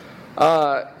Sang-hong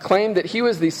claimed that he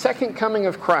was the second coming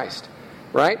of Christ,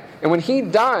 right? And when he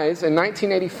dies in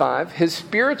 1985, his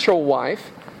spiritual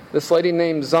wife, this lady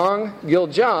named Zhang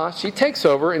Giljia, she takes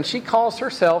over and she calls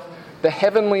herself the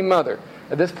Heavenly Mother.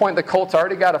 At this point, the cult's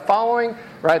already got a following,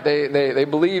 right? They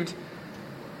believed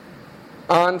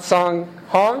An Song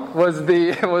Hong was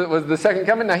the second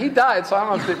coming. Now, he died, so I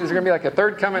don't know if there's going to be like a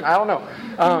third coming. I don't know.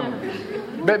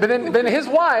 But then his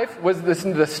wife was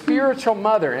the spiritual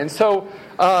mother. And so,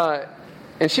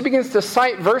 and she begins to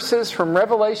cite verses from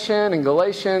Revelation and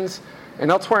Galatians and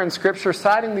elsewhere in Scripture,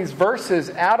 citing these verses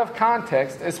out of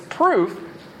context as proof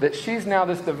that she's now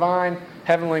this divine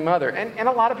heavenly mother. And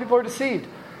a lot of people are deceived.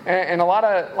 And a lot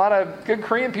of good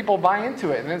Korean people buy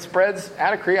into it. And it spreads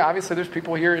out of Korea. Obviously, there's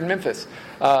people here in Memphis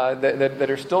that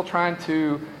are still trying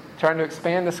to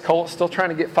expand this cult, still trying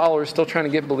to get followers, still trying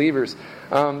to get believers.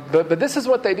 But this is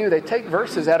what they do. They take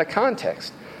verses out of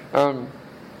context.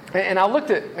 And I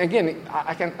looked at, again,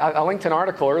 I linked an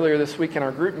article earlier this week in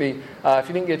our group meet. If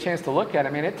you didn't get a chance to look at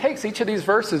it, man, it takes each of these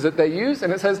verses that they use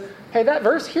and it says, hey, that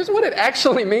verse, here's what it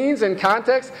actually means in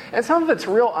context. And some of it's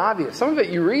real obvious. Some of it,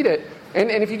 you read it, and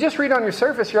if you just read on your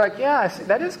surface, you're like, yeah,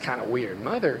 that is kind of weird.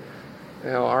 Mother,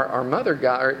 our mother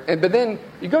God. But then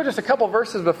you go just a couple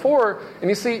verses before, and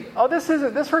you see, oh, this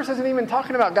verse isn't even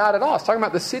talking about God at all. It's talking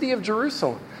about the city of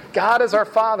Jerusalem. God is our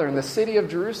Father, and the city of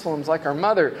Jerusalem is like our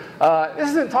mother.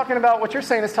 This isn't talking about what you're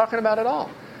saying it's talking about at all,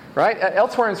 right?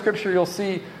 Elsewhere in Scripture, you'll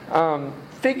see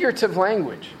figurative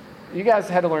language. You guys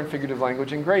had to learn figurative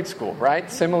language in grade school,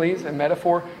 right? Similes and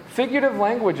metaphor. Figurative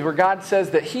language where God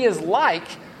says that He is like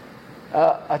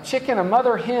a chicken, a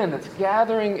mother hen that's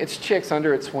gathering its chicks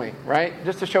under its wing, right?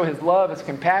 Just to show His love, His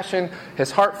compassion,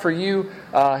 His heart for you,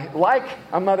 like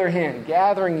a mother hen,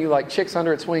 gathering you like chicks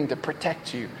under its wing to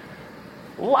protect you.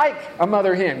 Like a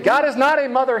mother hen. God is not a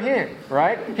mother hen,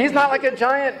 right? He's not like a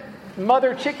giant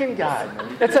mother chicken God.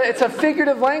 It's a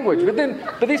figurative language.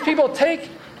 But these people take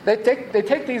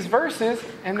these verses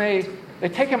and they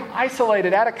take them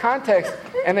isolated, out of context,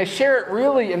 and they share it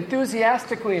really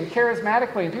enthusiastically and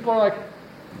charismatically. And people are like,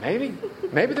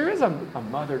 maybe there is a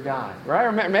mother God, right?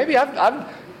 Or maybe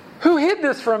who hid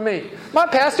this from me? My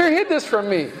pastor hid this from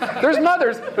me. There's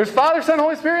mothers. There's Father, Son,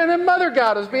 Holy Spirit, and then Mother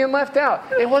God is being left out.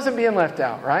 It wasn't being left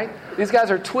out, right? These guys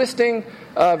are twisting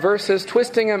verses,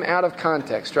 twisting them out of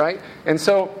context, right? And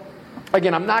so,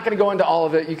 again, I'm not going to go into all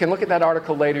of it. You can look at that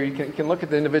article later. You can look at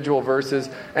the individual verses.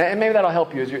 And maybe that'll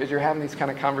help you as you're having these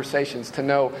kind of conversations to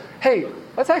know, hey,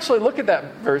 let's actually look at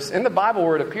that verse in the Bible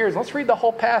where it appears. Let's read the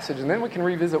whole passage, and then we can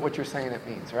revisit what you're saying it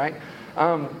means, right?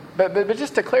 But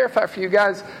just to clarify for you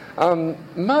guys,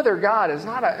 Mother God is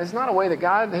not a way that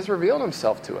God has revealed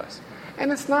Himself to us.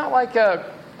 And it's not like a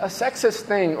sexist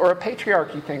thing or a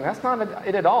patriarchy thing. That's not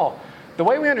it at all. The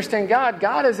way we understand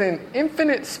God is an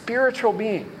infinite spiritual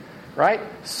being. Right?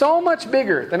 So much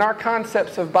bigger than our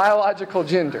concepts of biological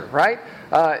gender, right?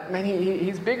 Man,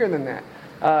 He's bigger than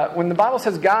that. When the Bible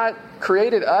says God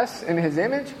created us in His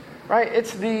image, right?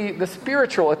 It's the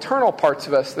spiritual, eternal parts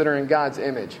of us that are in God's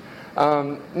image.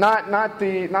 Not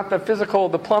the physical,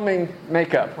 the plumbing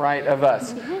makeup, right, of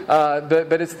us.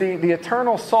 But it's the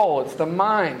eternal soul. It's the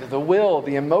mind, the will,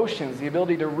 the emotions, the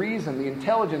ability to reason, the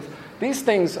intelligence. These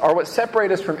things are what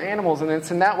separate us from animals, and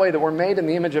it's in that way that we're made in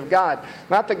the image of God.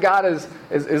 Not that God is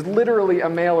literally a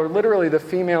male or literally the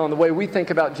female in the way we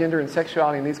think about gender and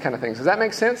sexuality and these kind of things. Does that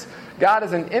make sense? God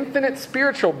is an infinite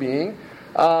spiritual being,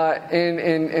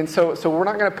 and so we're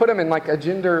not going to put Him in like a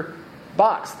gender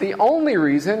box. The only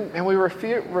reason, and we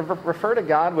refer to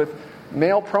God with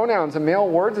male pronouns and male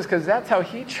words, is because that's how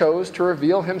He chose to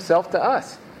reveal Himself to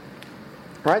us.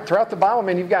 Right? Throughout the Bible,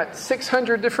 man, you've got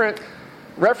 600 different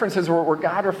references where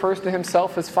God refers to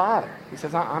Himself as Father. He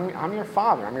says, I'm your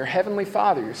Father. I'm your heavenly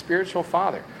Father, your spiritual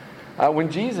Father. When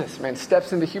Jesus, man,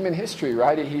 steps into human history,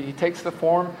 right, he takes the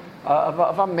form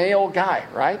of a male guy,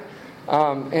 right?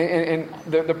 And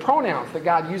the pronouns that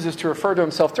God uses to refer to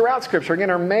Himself throughout Scripture, again,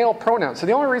 are male pronouns. So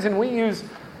the only reason we use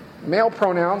male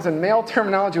pronouns and male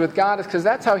terminology with God is because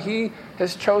that's how He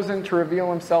has chosen to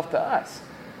reveal Himself to us.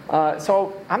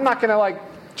 So I'm not going to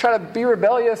try to be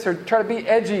rebellious or try to be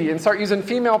edgy and start using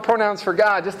female pronouns for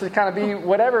God just to kind of be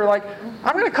whatever.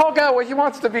 I'm going to call God what He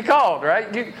wants to be called,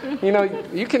 right?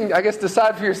 You can, I guess,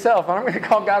 decide for yourself. I'm going to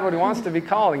call God what He wants to be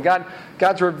called. And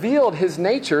God's revealed His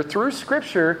nature through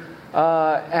Scripture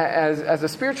as a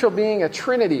spiritual being, a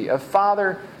trinity of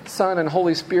Father, Son, and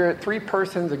Holy Spirit, three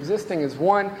persons existing as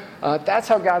one. That's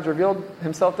how God's revealed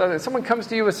Himself to us. If someone comes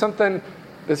to you with something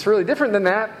that's really different than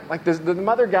that, like the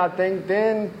Mother God thing,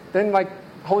 then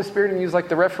Holy Spirit and use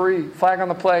the referee flag on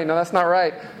the play. No, that's not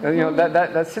right.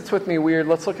 That sits with me weird.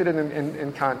 Let's look at it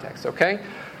in context, okay?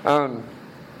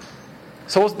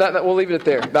 So we'll leave it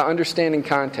there, about understanding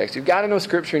context. You've got to know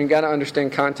Scripture and you've got to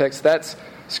understand context. That's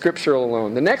scriptural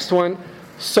alone. The next one,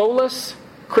 solus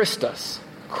Christus,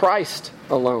 Christ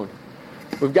alone.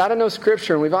 We've got to know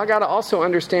Scripture, and we've all got to also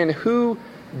understand who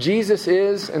Jesus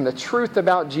is and the truth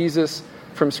about Jesus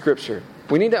from Scripture.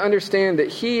 We need to understand that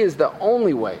He is the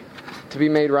only way to be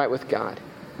made right with God.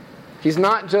 He's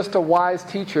not just a wise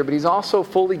teacher, but He's also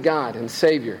fully God and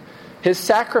Savior. His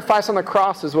sacrifice on the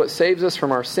cross is what saves us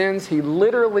from our sins. He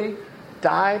literally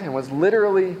died and was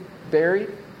literally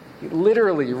buried. He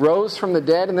literally rose from the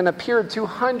dead and then appeared to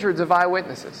hundreds of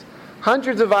eyewitnesses.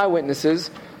 Hundreds of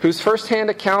eyewitnesses whose firsthand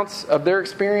accounts of their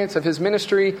experience of His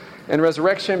ministry and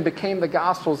resurrection became the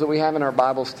Gospels that we have in our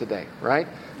Bibles today, right?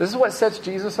 This is what sets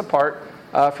Jesus apart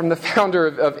from the founder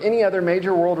of any other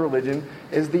major world religion,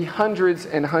 is the hundreds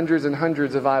and hundreds and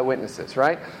hundreds of eyewitnesses,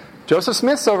 right? Joseph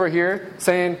Smith's over here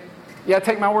saying, yeah,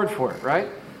 take my word for it, right?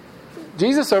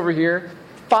 Jesus over here,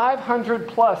 500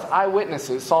 plus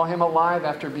eyewitnesses saw Him alive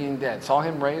after being dead, saw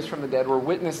Him raised from the dead, were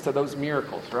witness to those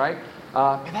miracles, right?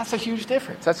 And that's a huge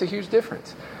difference. That's a huge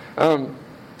difference. So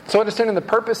understanding the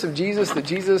purpose of Jesus, that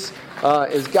Jesus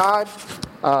is God,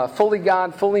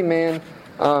 fully man.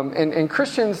 And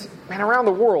Christians, man, around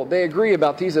the world, they agree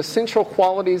about these essential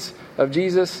qualities of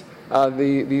Jesus,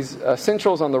 these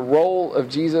essentials on the role of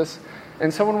Jesus.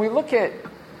 And so when we look at,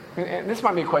 and this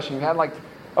might be a question you had, like,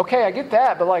 okay, I get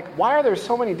that, but like, why are there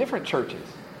so many different churches,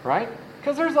 right?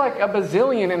 Because there's like a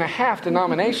bazillion and a half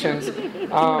denominations,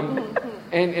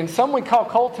 and some we call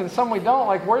cults and some we don't.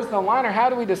 Like, where's the line, or how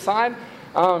do we decide?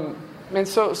 And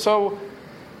so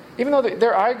even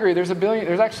though I agree, there's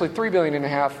actually 3 billion and a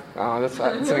half. That's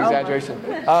an exaggeration.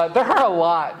 There are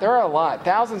a lot,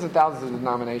 thousands and thousands of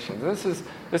denominations.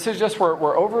 This is just where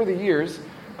over the years.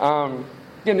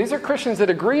 Again, these are Christians that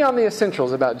agree on the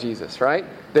essentials about Jesus, right?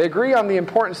 They agree on the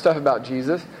important stuff about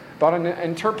Jesus, but on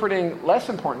interpreting less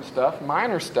important stuff,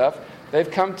 minor stuff, they've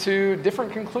come to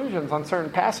different conclusions on certain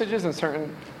passages and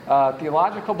certain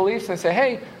theological beliefs, and say,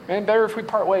 hey, man, better if we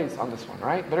part ways on this one,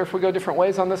 right? Better if we go different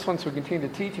ways on this one, so we continue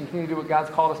to teach and continue to do what God's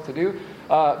called us to do.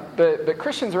 But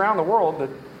Christians around the world,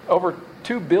 that over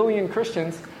 2 billion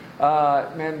Christians,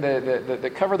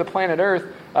 that cover the planet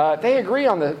Earth, they agree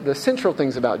on the central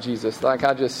things about Jesus, like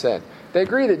I just said. They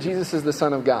agree that Jesus is the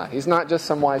Son of God. He's not just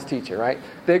some wise teacher, right?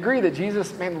 They agree that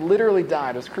Jesus, literally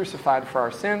died, was crucified for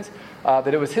our sins,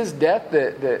 that it was His death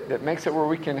that makes it where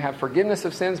we can have forgiveness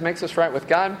of sins, makes us right with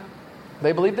God.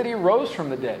 They believe that He rose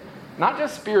from the dead. Not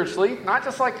just spiritually, not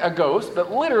just like a ghost,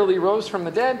 but literally rose from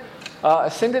the dead,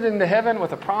 ascended into heaven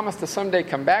with a promise to someday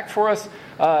come back for us.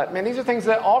 These are things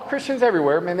that all Christians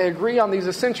everywhere, they agree on these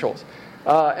essentials.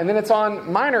 And then it's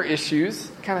on minor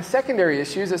issues, kind of secondary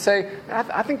issues, that say,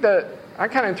 I think that I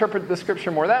kind of interpret the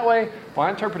Scripture more that way. Well, I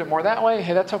interpret it more that way.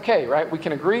 Hey, that's okay, right? We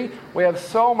can agree. We have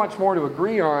so much more to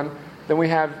agree on than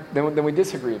we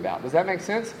disagree about. Does that make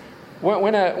sense?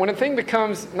 When a thing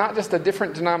becomes not just a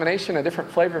different denomination, a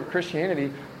different flavor of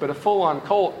Christianity, but a full-on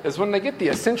cult, is when they get the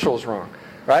essentials wrong,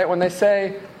 right? When they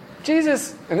say,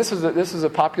 Jesus, and this was a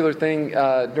popular thing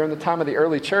during the time of the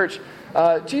early church,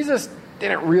 Jesus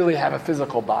didn't really have a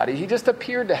physical body. He just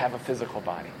appeared to have a physical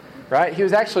body, right? He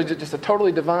was actually just a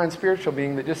totally divine spiritual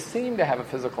being that just seemed to have a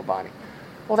physical body.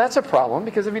 Well, that's a problem,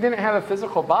 because if He didn't have a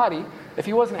physical body, if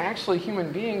He wasn't actually a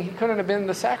human being, He couldn't have been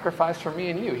the sacrifice for me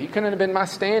and you. He couldn't have been my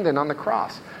stand-in on the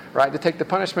cross, right, to take the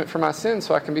punishment for my sins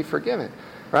so I can be forgiven,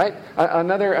 right?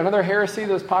 Another heresy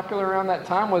that was popular around that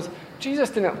time was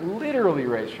Jesus didn't literally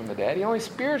raise from the dead. He only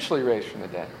spiritually raised from the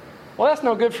dead. Well, that's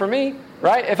no good for me,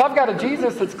 right? If I've got a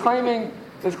Jesus that's claiming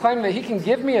that He can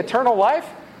give me eternal life,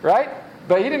 right?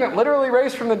 But He didn't literally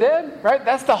raise from the dead, right?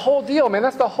 That's the whole deal, man.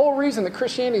 That's the whole reason that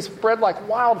Christianity spread like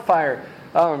wildfire.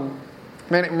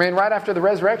 Right after the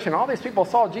resurrection, all these people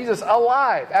saw Jesus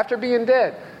alive after being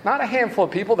dead. Not a handful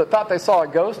of people that thought they saw a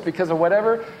ghost because of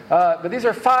whatever, but these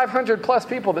are 500 plus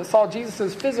people that saw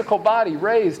Jesus' physical body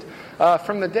raised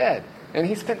from the dead. And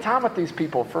He spent time with these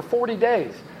people for 40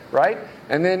 days. Right?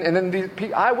 And then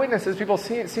these eyewitnesses, people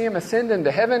see Him ascend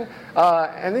into heaven,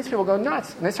 and these people go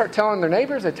nuts. And they start telling their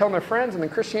neighbors, they tell their friends, and then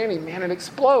Christianity, man, it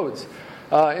explodes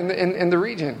in the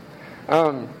region.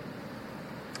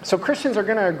 So Christians are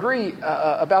going to agree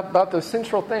about those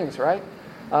central things, right?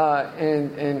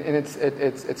 And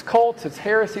it's cults, it's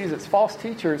heresies, it's false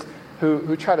teachers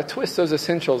who try to twist those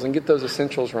essentials and get those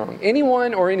essentials wrong.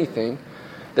 Anyone or anything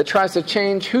that tries to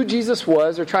change who Jesus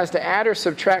was or tries to add or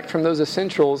subtract from those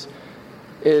essentials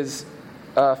is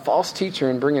a false teacher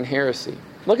and bringing heresy.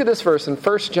 Look at this verse in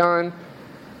 1 John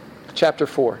chapter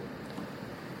 4.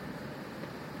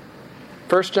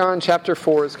 1 John chapter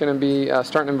 4 is going to be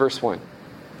starting in verse 1.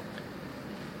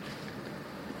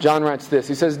 John writes this.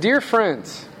 He says, "Dear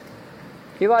friends,"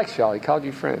 he likes y'all. He called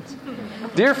you friends.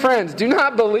 "Dear friends, do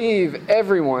not believe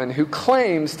everyone who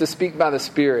claims to speak by the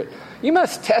Spirit. You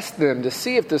must test them to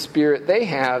see if the Spirit they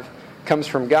have comes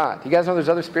from God." You guys know there's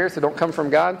other spirits that don't come from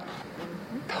God?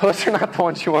 Those are not the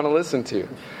ones you want to listen to.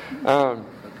 It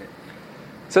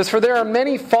says, "For there are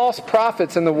many false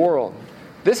prophets in the world.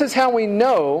 This is how we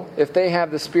know if they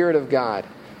have the Spirit of God.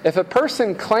 If a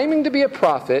person claiming to be a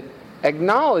prophet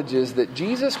acknowledges that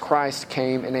Jesus Christ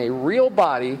came in a real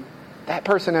body, that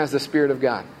person has the Spirit of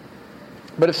God.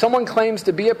 But if someone claims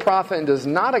to be a prophet and does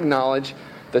not acknowledge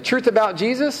the truth about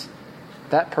Jesus,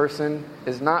 that person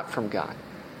is not from God."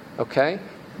 Okay?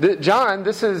 John,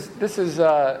 this is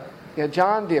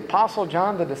John, the apostle,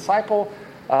 John, the disciple,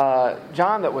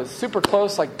 John that was super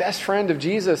close, like best friend of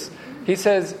Jesus. He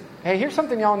says, hey, here's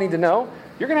something y'all need to know.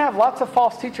 You're going to have lots of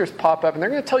false teachers pop up, and they're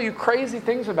going to tell you crazy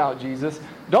things about Jesus.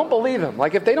 Don't believe them.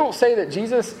 Like if they don't say that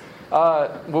Jesus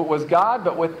was God,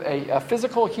 but with a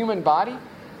physical human body,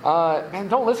 man,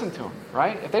 don't listen to them,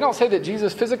 right? If they don't say that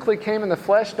Jesus physically came in the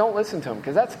flesh, don't listen to them,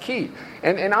 because that's key.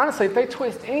 And honestly, if they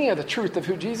twist any of the truth of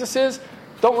who Jesus is,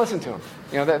 don't listen to him.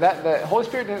 You know, that Holy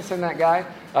Spirit didn't send that guy.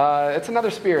 It's another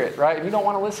spirit, right? And you don't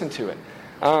want to listen to it.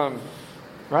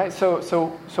 Right?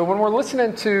 So when we're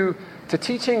listening to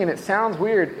teaching and it sounds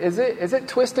weird, is it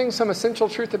twisting some essential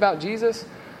truth about Jesus?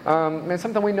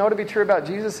 Something we know to be true about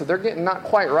Jesus that they're getting not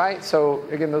quite right. So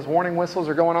again, those warning whistles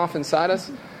are going off inside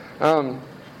us. An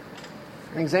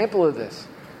example of this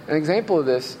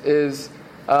is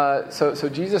so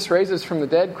Jesus raises from the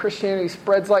dead. Christianity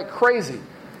spreads like crazy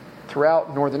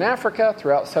throughout Northern Africa,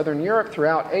 throughout Southern Europe,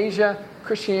 throughout Asia.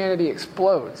 Christianity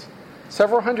explodes.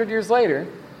 Several hundred years later,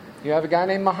 you have a guy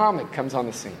named Muhammad comes on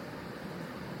the scene.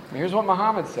 And here's what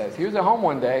Muhammad says. He was at home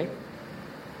one day.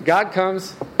 God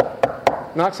comes,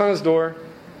 knocks on his door,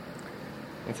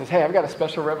 and says, hey, I've got a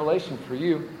special revelation for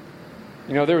you.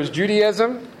 You know, there was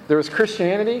Judaism, there was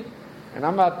Christianity, and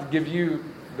I'm about to give you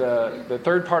the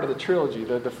third part of the trilogy,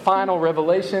 the final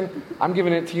revelation. I'm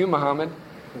giving it to you, Muhammad.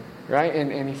 Right?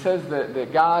 And he says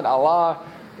that God, Allah,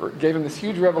 gave him this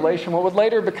huge revelation, what would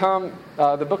later become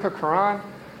the book of Quran,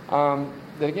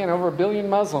 that again, over 1 billion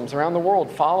Muslims around the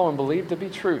world follow and believe to be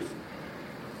truth.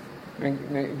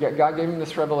 And God gave him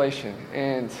this revelation.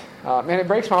 And man, it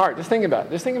breaks my heart. Just think about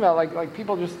it. Just think about like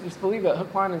people just believe that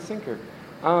hook, line, and sinker.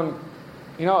 Muhammad,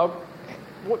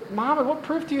 what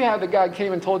proof do you have that God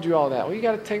came and told you all that? Well, you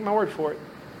got to take my word for it.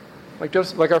 Like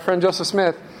our friend Joseph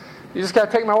Smith. You just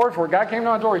got to take my word for it. God came to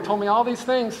my door. He told me all these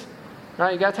things.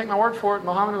 Right? You got to take my word for it.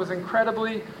 Muhammad was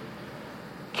incredibly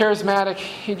charismatic.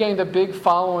 He gained a big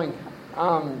following.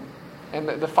 And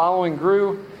the following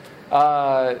grew.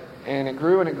 And it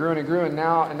grew and it grew and it grew. And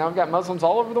now we've got Muslims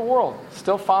all over the world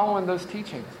still following those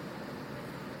teachings.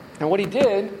 And what he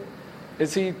did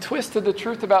is he twisted the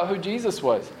truth about who Jesus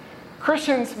was.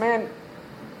 Christians, man,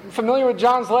 familiar with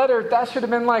John's letter, that should have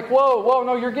been like, whoa,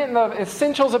 no, you're getting the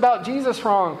essentials about Jesus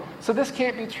wrong. So this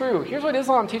can't be true. Here's what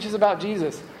Islam teaches about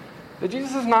Jesus. That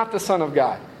Jesus is not the Son of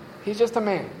God. He's just a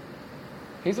man.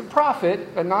 He's a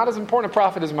prophet, but not as important a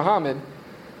prophet as Muhammad.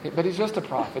 But he's just a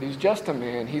prophet. He's just a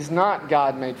man. He's not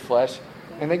God made flesh.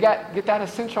 And they get that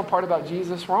essential part about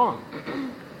Jesus wrong.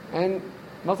 And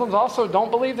Muslims also don't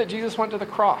believe that Jesus went to the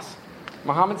cross.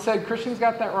 Muhammad said Christians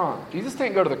got that wrong. Jesus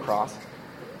didn't go to the cross.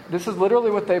 This is literally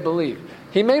what they believe.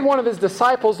 He made one of his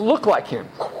disciples look like him.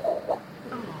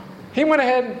 He went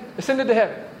ahead and ascended to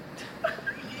heaven.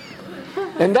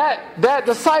 And that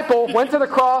disciple went to the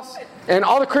cross, and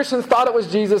all the Christians thought it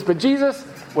was Jesus, but Jesus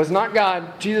was not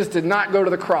God. Jesus did not go to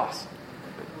the cross.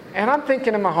 And I'm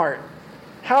thinking in my heart,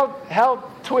 how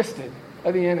twisted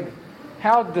of the enemy,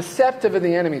 how deceptive of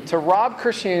the enemy to rob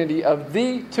Christianity of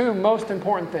the two most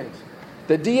important things.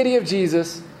 The deity of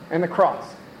Jesus and the cross.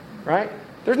 Right?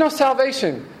 There's no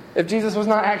salvation if Jesus was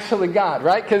not actually God,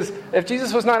 right? Because if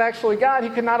Jesus was not actually God, he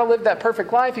could not have lived that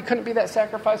perfect life. He couldn't be that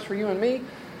sacrifice for you and me.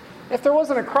 If there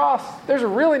wasn't a cross, there's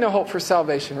really no hope for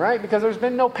salvation, right? Because there's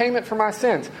been no payment for my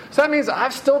sins. So that means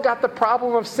I've still got the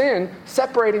problem of sin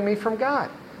separating me from God,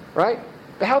 right?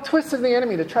 But how twisted the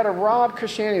enemy to try to rob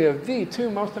Christianity of the two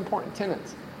most important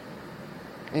tenets.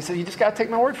 And he said, you just got to take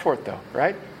my word for it, though,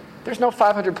 right? There's no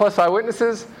 500 plus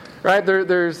eyewitnesses. Right?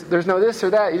 There's no this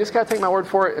or that. You just got to take my word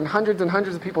for it. And hundreds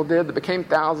of people did. That became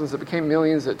thousands. That became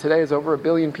millions. That today is over 1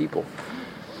 billion people.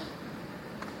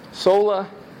 Sola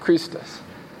Christus.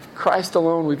 Christ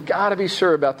alone. We've got to be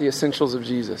sure about the essentials of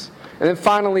Jesus. And then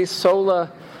finally,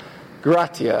 sola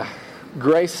gratia.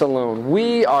 Grace alone.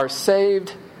 We are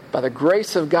saved by the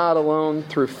grace of God alone,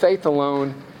 through faith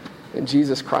alone, in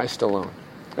Jesus Christ alone.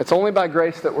 It's only by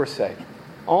grace that we're saved.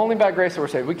 Only by grace that we're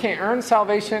saved. We can't earn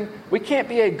salvation. We can't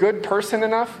be a good person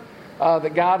enough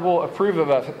that God will approve of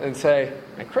us and say,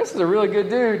 hey, Chris is a really good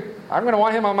dude. I'm going to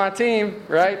want him on my team,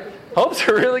 right? Hope's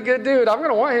a really good dude. I'm going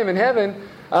to want him in heaven.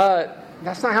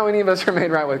 That's not how any of us are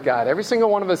made right with God. Every single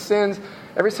one of us sins.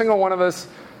 Every single one of us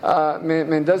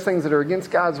does things that are against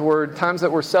God's word. Times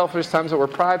that we're selfish, times that we're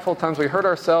prideful, times we hurt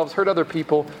ourselves, hurt other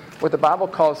people. What the Bible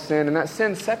calls sin. And that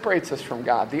sin separates us from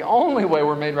God. The only way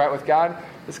we're made right with God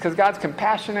is because God's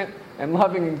compassionate and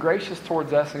loving and gracious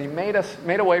towards us. And He made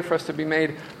a way for us to be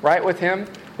made right with Him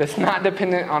that's not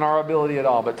dependent on our ability at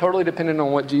all, but totally dependent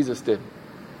on what Jesus did.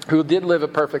 Who did live a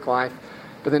perfect life,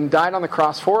 but then died on the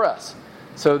cross for us.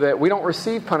 So that we don't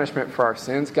receive punishment for our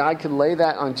sins. God could lay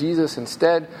that on Jesus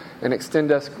instead and extend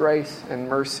us grace and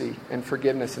mercy and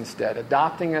forgiveness instead.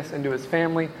 Adopting us into His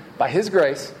family by His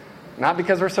grace, not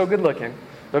because we're so good looking,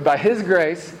 but by His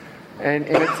grace. And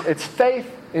it's faith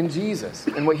in Jesus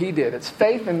and what He did. It's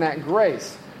faith in that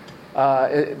grace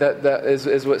that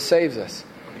is what saves us.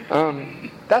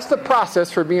 That's the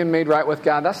process for being made right with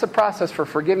God. That's the process for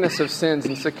forgiveness of sins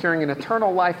and securing an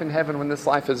eternal life in heaven when this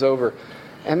life is over.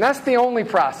 And that's the only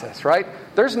process, right?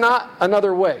 There's not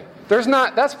another way.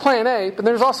 That's plan A, but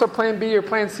there's also plan B or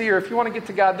plan C, or if you want to get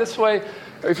to God this way,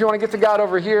 or if you want to get to God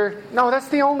over here. No, that's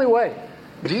the only way.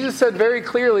 Jesus said very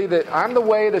clearly that I'm the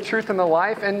way, the truth, and the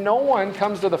life, and no one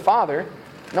comes to the Father.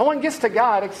 No one gets to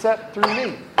God except through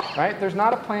me, right? There's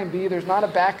not a plan B. There's not a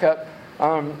backup.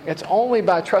 It's only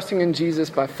by trusting in Jesus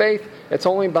by faith. It's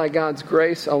only by God's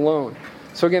grace alone.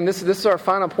 So again, this is our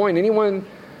final point. Anyone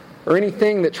or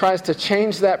anything that tries to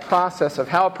change that process of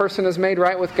how a person is made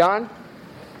right with God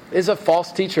is a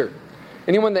false teacher.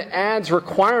 Anyone that adds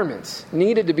requirements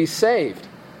needed to be saved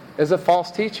is a false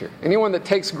teacher. Anyone that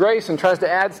takes grace and tries to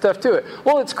add stuff to it.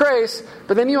 Well, it's grace,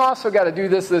 but then you also got to do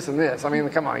this, this, and this. I mean,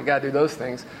 come on, you got to do those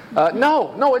things.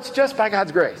 No, it's just by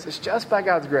God's grace. It's just by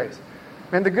God's grace.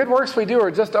 And the good works we do are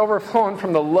just overflowing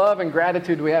from the love and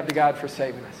gratitude we have to God for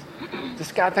saving us.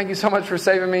 Just, God, thank you so much for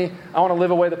saving me. I want to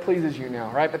live a way that pleases you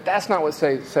now, right? But that's not what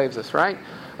saves us, right?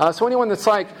 So anyone that's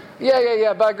like,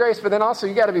 yeah, by grace, but then also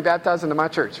you got to be baptized into my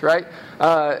church, right?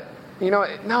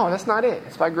 No, that's not it.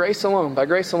 It's by grace alone, by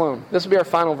grace alone. This will be our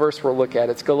final verse we'll look at.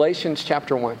 It's Galatians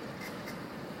chapter 1.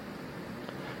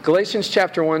 Galatians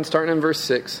chapter 1, starting in verse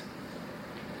 6.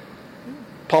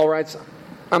 Paul writes,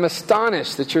 I'm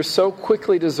astonished that you're so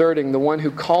quickly deserting the one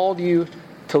who called you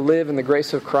to live in the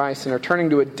grace of Christ and are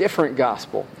turning to a different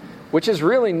gospel, which is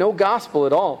really no gospel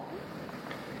at all.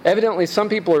 Evidently, some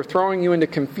people are throwing you into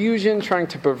confusion, trying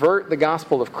to pervert the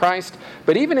gospel of Christ.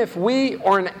 But even if we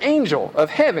or an angel of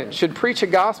heaven should preach a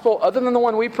gospel other than the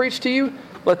one we preach to you,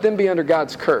 let them be under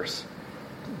God's curse.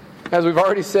 As we've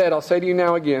already said, I'll say to you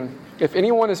now again, if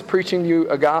anyone is preaching to you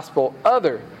a gospel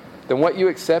other than what you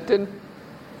accepted,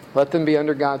 let them be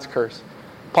under God's curse.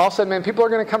 Paul said, man, people are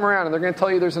going to come around and they're going to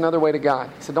tell you there's another way to God.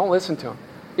 He said, don't listen to them.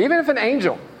 Even if an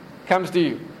angel comes to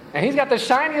you and he's got the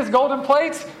shiniest golden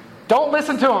plates, don't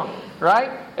listen to him,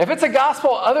 right? If it's a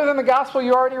gospel other than the gospel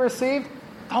you already received,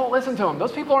 don't listen to them.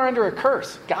 Those people are under a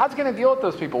curse. God's going to deal with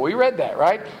those people. We read that,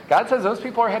 right? God says those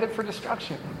people are headed for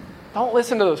destruction. Don't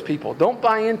listen to those people. Don't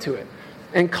buy into it.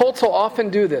 And cults will often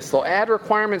do this. They'll add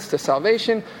requirements to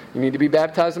salvation. You need to be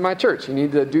baptized in my church. You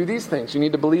need to do these things. You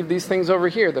need to believe these things over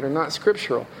here that are not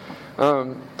scriptural.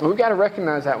 We've got to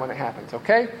recognize that when it happens,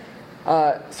 okay?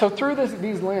 So through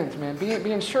these lenses, man,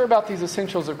 being sure about these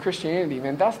essentials of Christianity,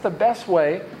 man, that's the best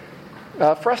way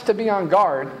for us to be on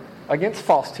guard against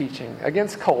false teaching,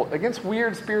 against cult, against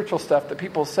weird spiritual stuff that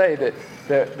people say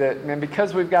that man,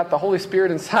 because we've got the Holy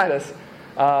Spirit inside us,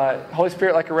 Holy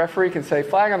Spirit, like a referee, can say,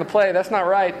 flag on the play, that's not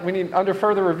right. We need, under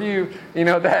further review,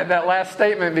 that last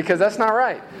statement, because that's not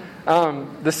right.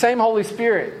 The same Holy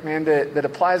Spirit, man, that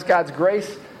applies God's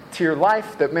grace to your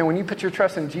life, that, man, when you put your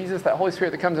trust in Jesus, that Holy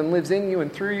Spirit that comes and lives in you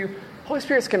and through you, Holy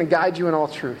Spirit's going to guide you in all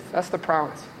truth. That's the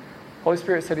promise. Holy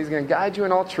Spirit said He's going to guide you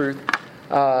in all truth.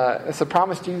 It's the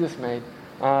promise Jesus made.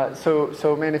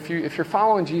 So man, if you're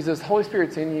following Jesus, the Holy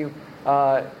Spirit's in you,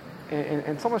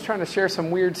 and someone's trying to share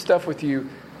some weird stuff with you,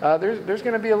 there's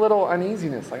going to be a little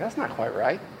uneasiness. Like, that's not quite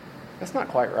right. That's not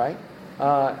quite right.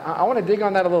 I want to dig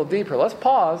on that a little deeper. Let's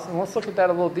pause and let's look at that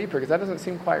a little deeper, because that doesn't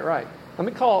seem quite right. Let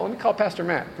me call Pastor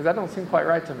Matt, because that don't seem quite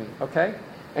right to me, okay?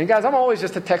 And guys, I'm always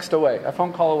just a text away, a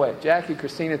phone call away. Jackie,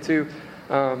 Christina too.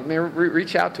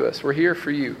 Reach out to us. We're here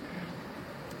for you.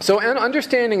 So in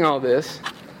understanding all this,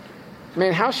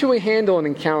 man, how should we handle an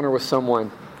encounter with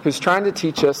someone who's trying to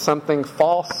teach us something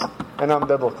false and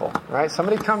unbiblical, right?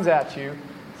 Somebody comes at you.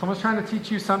 Someone's trying to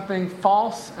teach you something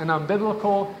false and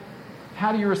unbiblical.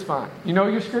 How do you respond? You know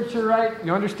your scripture, right?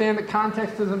 You understand that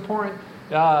context is important.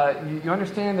 You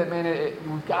understand that, man,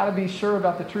 we've got to be sure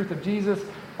about the truth of Jesus,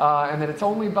 and that it's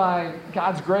only by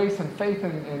God's grace and faith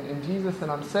in Jesus that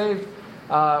I'm saved.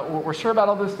 We're sure about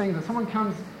all those things, and someone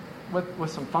comes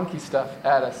with some funky stuff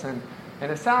at us, and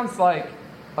it sounds like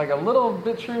a little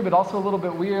bit true, but also a little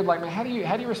bit weird. Like, man, how do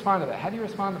you respond to that? How do you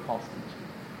respond to false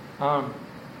teaching?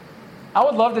 I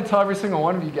would love to tell every single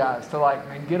one of you guys to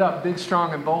man, get up big,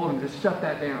 strong, and bold and just shut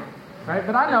that down, right?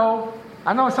 But I know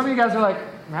some of you guys are like,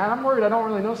 man, I'm worried I don't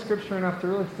really know Scripture enough to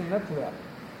really stand up to that.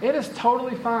 It is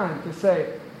totally fine to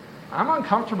say, I'm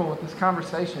uncomfortable with this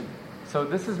conversation, so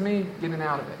this is me getting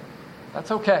out of it.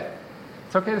 That's okay.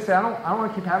 It's okay to say, I don't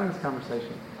want to keep having this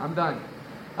conversation. I'm done.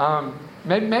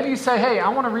 Maybe you say, hey, I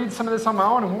want to read some of this on my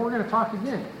own, and we're going to talk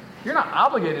again. You're not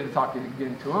obligated to talk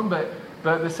again to them, but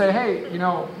to say, hey,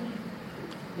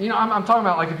 I'm talking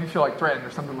about if you feel threatened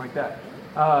or something like that.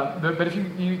 But if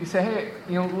you say, hey,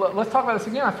 let's talk about this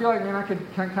again. I feel like, man, I could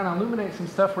kind of illuminate some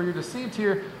stuff where you're deceived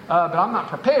here, but I'm not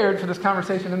prepared for this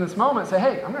conversation in this moment. Say,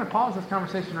 hey, I'm going to pause this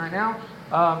conversation right now.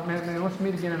 Man, let's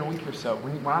meet again in a week or so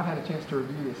when I've had a chance to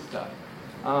review this stuff.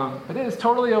 But it is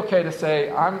totally okay to say,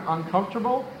 I'm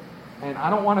uncomfortable and I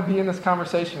don't want to be in this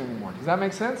conversation anymore. Does that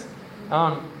make sense?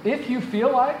 If you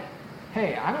feel like,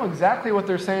 hey, I know exactly what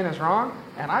they're saying is wrong,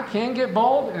 and I can get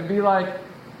bold and be like,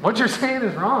 what you're saying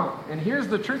is wrong, and here's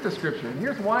the truth of Scripture, and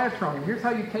here's why it's wrong, and here's how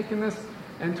you've taken this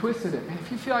and twisted it. And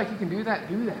if you feel like you can do that,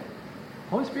 do that.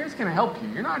 Holy Spirit's going to help you.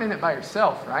 You're not in it by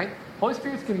yourself, right? Holy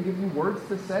Spirit's going to give you words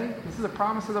to say. This is a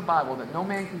promise of the Bible that no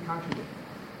man can contradict,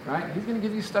 right? He's going to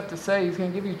give you stuff to say. He's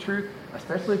going to give you truth,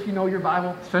 especially if you know your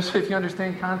Bible, especially if you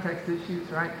understand context issues,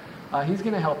 right? He's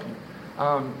going to help you.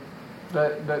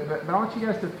 But I want you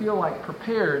guys to feel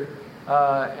prepared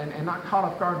and not caught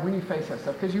off guard when you face that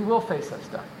stuff, because you will face that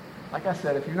stuff. Like I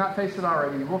said, if you're not faced it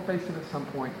already, you will face it at some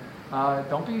point.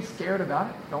 Don't be scared about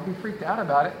it. Don't be freaked out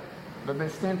about it.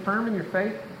 But stand firm in your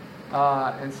faith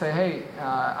and say, hey,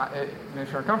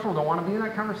 if you're uncomfortable, don't want to be in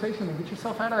that conversation, then get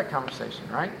yourself out of that conversation,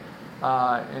 right?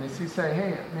 And if you say,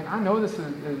 hey, man, I know this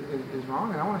is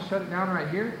wrong, and I want to shut it down right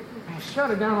here, man, shut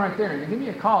it down right there, and give me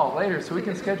a call later so we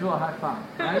can schedule a high five,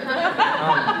 right?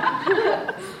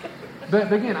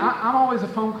 But again, I'm always a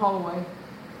phone call away.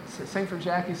 Same for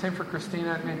Jackie, same for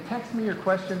Christina. Man, text me your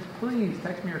questions. Please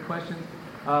text me your questions.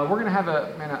 We're going to have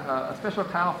a special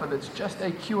Chi Alpha that's just a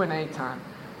Q&A time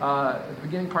at the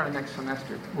beginning part of next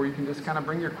semester, where you can just kind of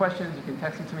bring your questions. You can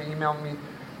text them to me, email me,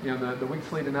 the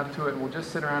weeks leading up to it, and we'll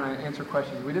just sit around and answer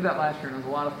questions. We did that last year, and it was a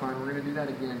lot of fun. We're going to do that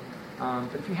again.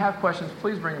 But if you have questions,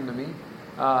 please bring them to me,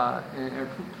 and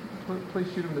please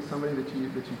shoot them to somebody that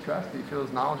you trust, that you feel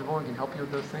is knowledgeable and can help you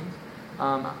with those things.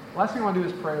 Last thing I want to do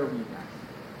is pray over you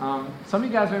guys. Some of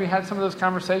you guys maybe had some of those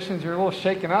conversations. You're a little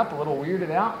shaken up, a little weirded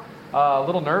out, a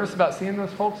little nervous about seeing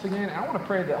those folks again. And I want to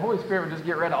pray that Holy Spirit would just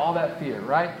get rid of all that fear,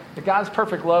 right? That God's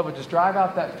perfect love would just drive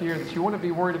out that fear, that you wouldn't be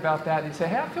worried about that. And you say,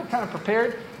 hey, I feel kind of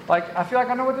prepared. I feel like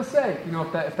I know what to say,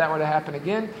 if that were to happen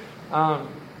again. Or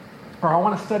I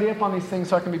want to study up on these things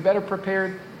so I can be better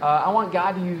prepared. I want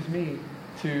God to use me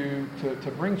to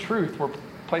bring truth where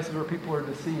places where people are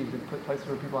deceived and places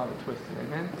where people have it twisted.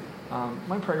 Amen?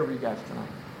 Let me pray over you guys tonight.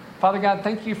 Father God,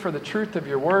 thank you for the truth of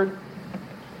your word.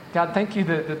 God, thank you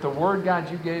that the word, God,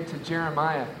 you gave to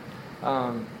Jeremiah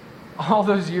all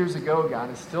those years ago, God,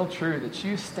 is still true, that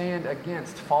you stand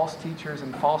against false teachers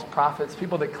and false prophets,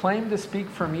 people that claim to speak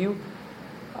from you,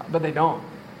 but they don't.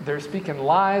 They're speaking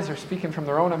lies, they're speaking from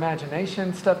their own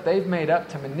imagination, stuff they've made up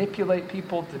to manipulate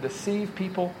people, to deceive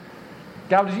people.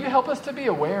 God, would you help us to be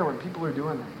aware when people are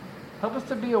doing that? Help us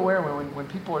to be aware when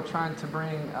people are trying to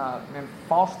bring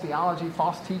false theology,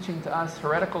 false teaching to us,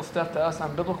 heretical stuff to us,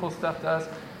 unbiblical stuff to us.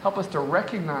 Help us to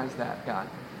recognize that, God.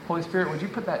 Holy Spirit, would you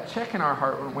put that check in our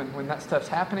heart when that stuff's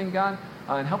happening, God,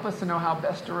 and help us to know how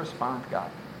best to respond, God.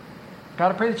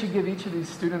 God, I pray that you give each of these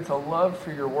students a love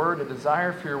for your word, a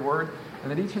desire for your word,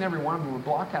 and that each and every one of them would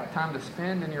block out time to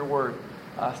spend in your word,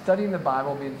 studying the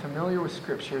Bible, being familiar with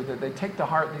Scripture, that they take to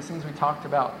heart these things we talked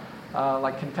about,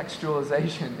 like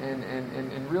contextualization,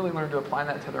 and really learn to apply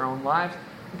that to their own lives.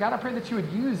 And God, I pray that you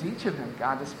would use each of them,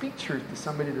 God, to speak truth to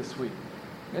somebody this week.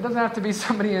 It doesn't have to be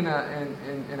somebody in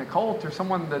a cult or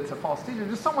someone that's a false teacher,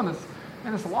 just someone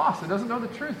that's lost, that doesn't know the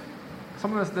truth.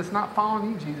 Someone that's not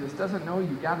following you, Jesus, doesn't know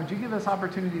you. God, would you give us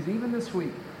opportunities even this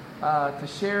week to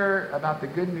share about the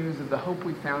good news of the hope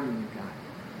we found in you, God.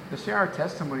 To share our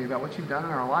testimony about what you've done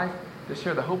in our life, to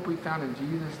share the hope we found in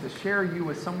Jesus, to share you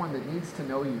with someone that needs to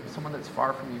know you, someone that's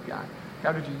far from you, God.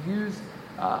 God, would you use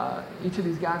each of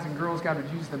these guys and girls, God, would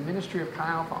you use the ministry of Chi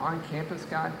Alpha on campus,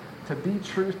 God, to be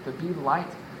truth, to be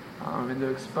light, and to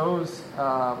expose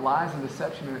lies and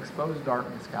deception and expose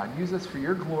darkness, God. Use us for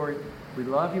your glory. We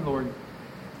love you, Lord.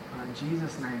 In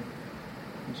Jesus' name.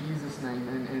 In Jesus' name.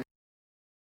 And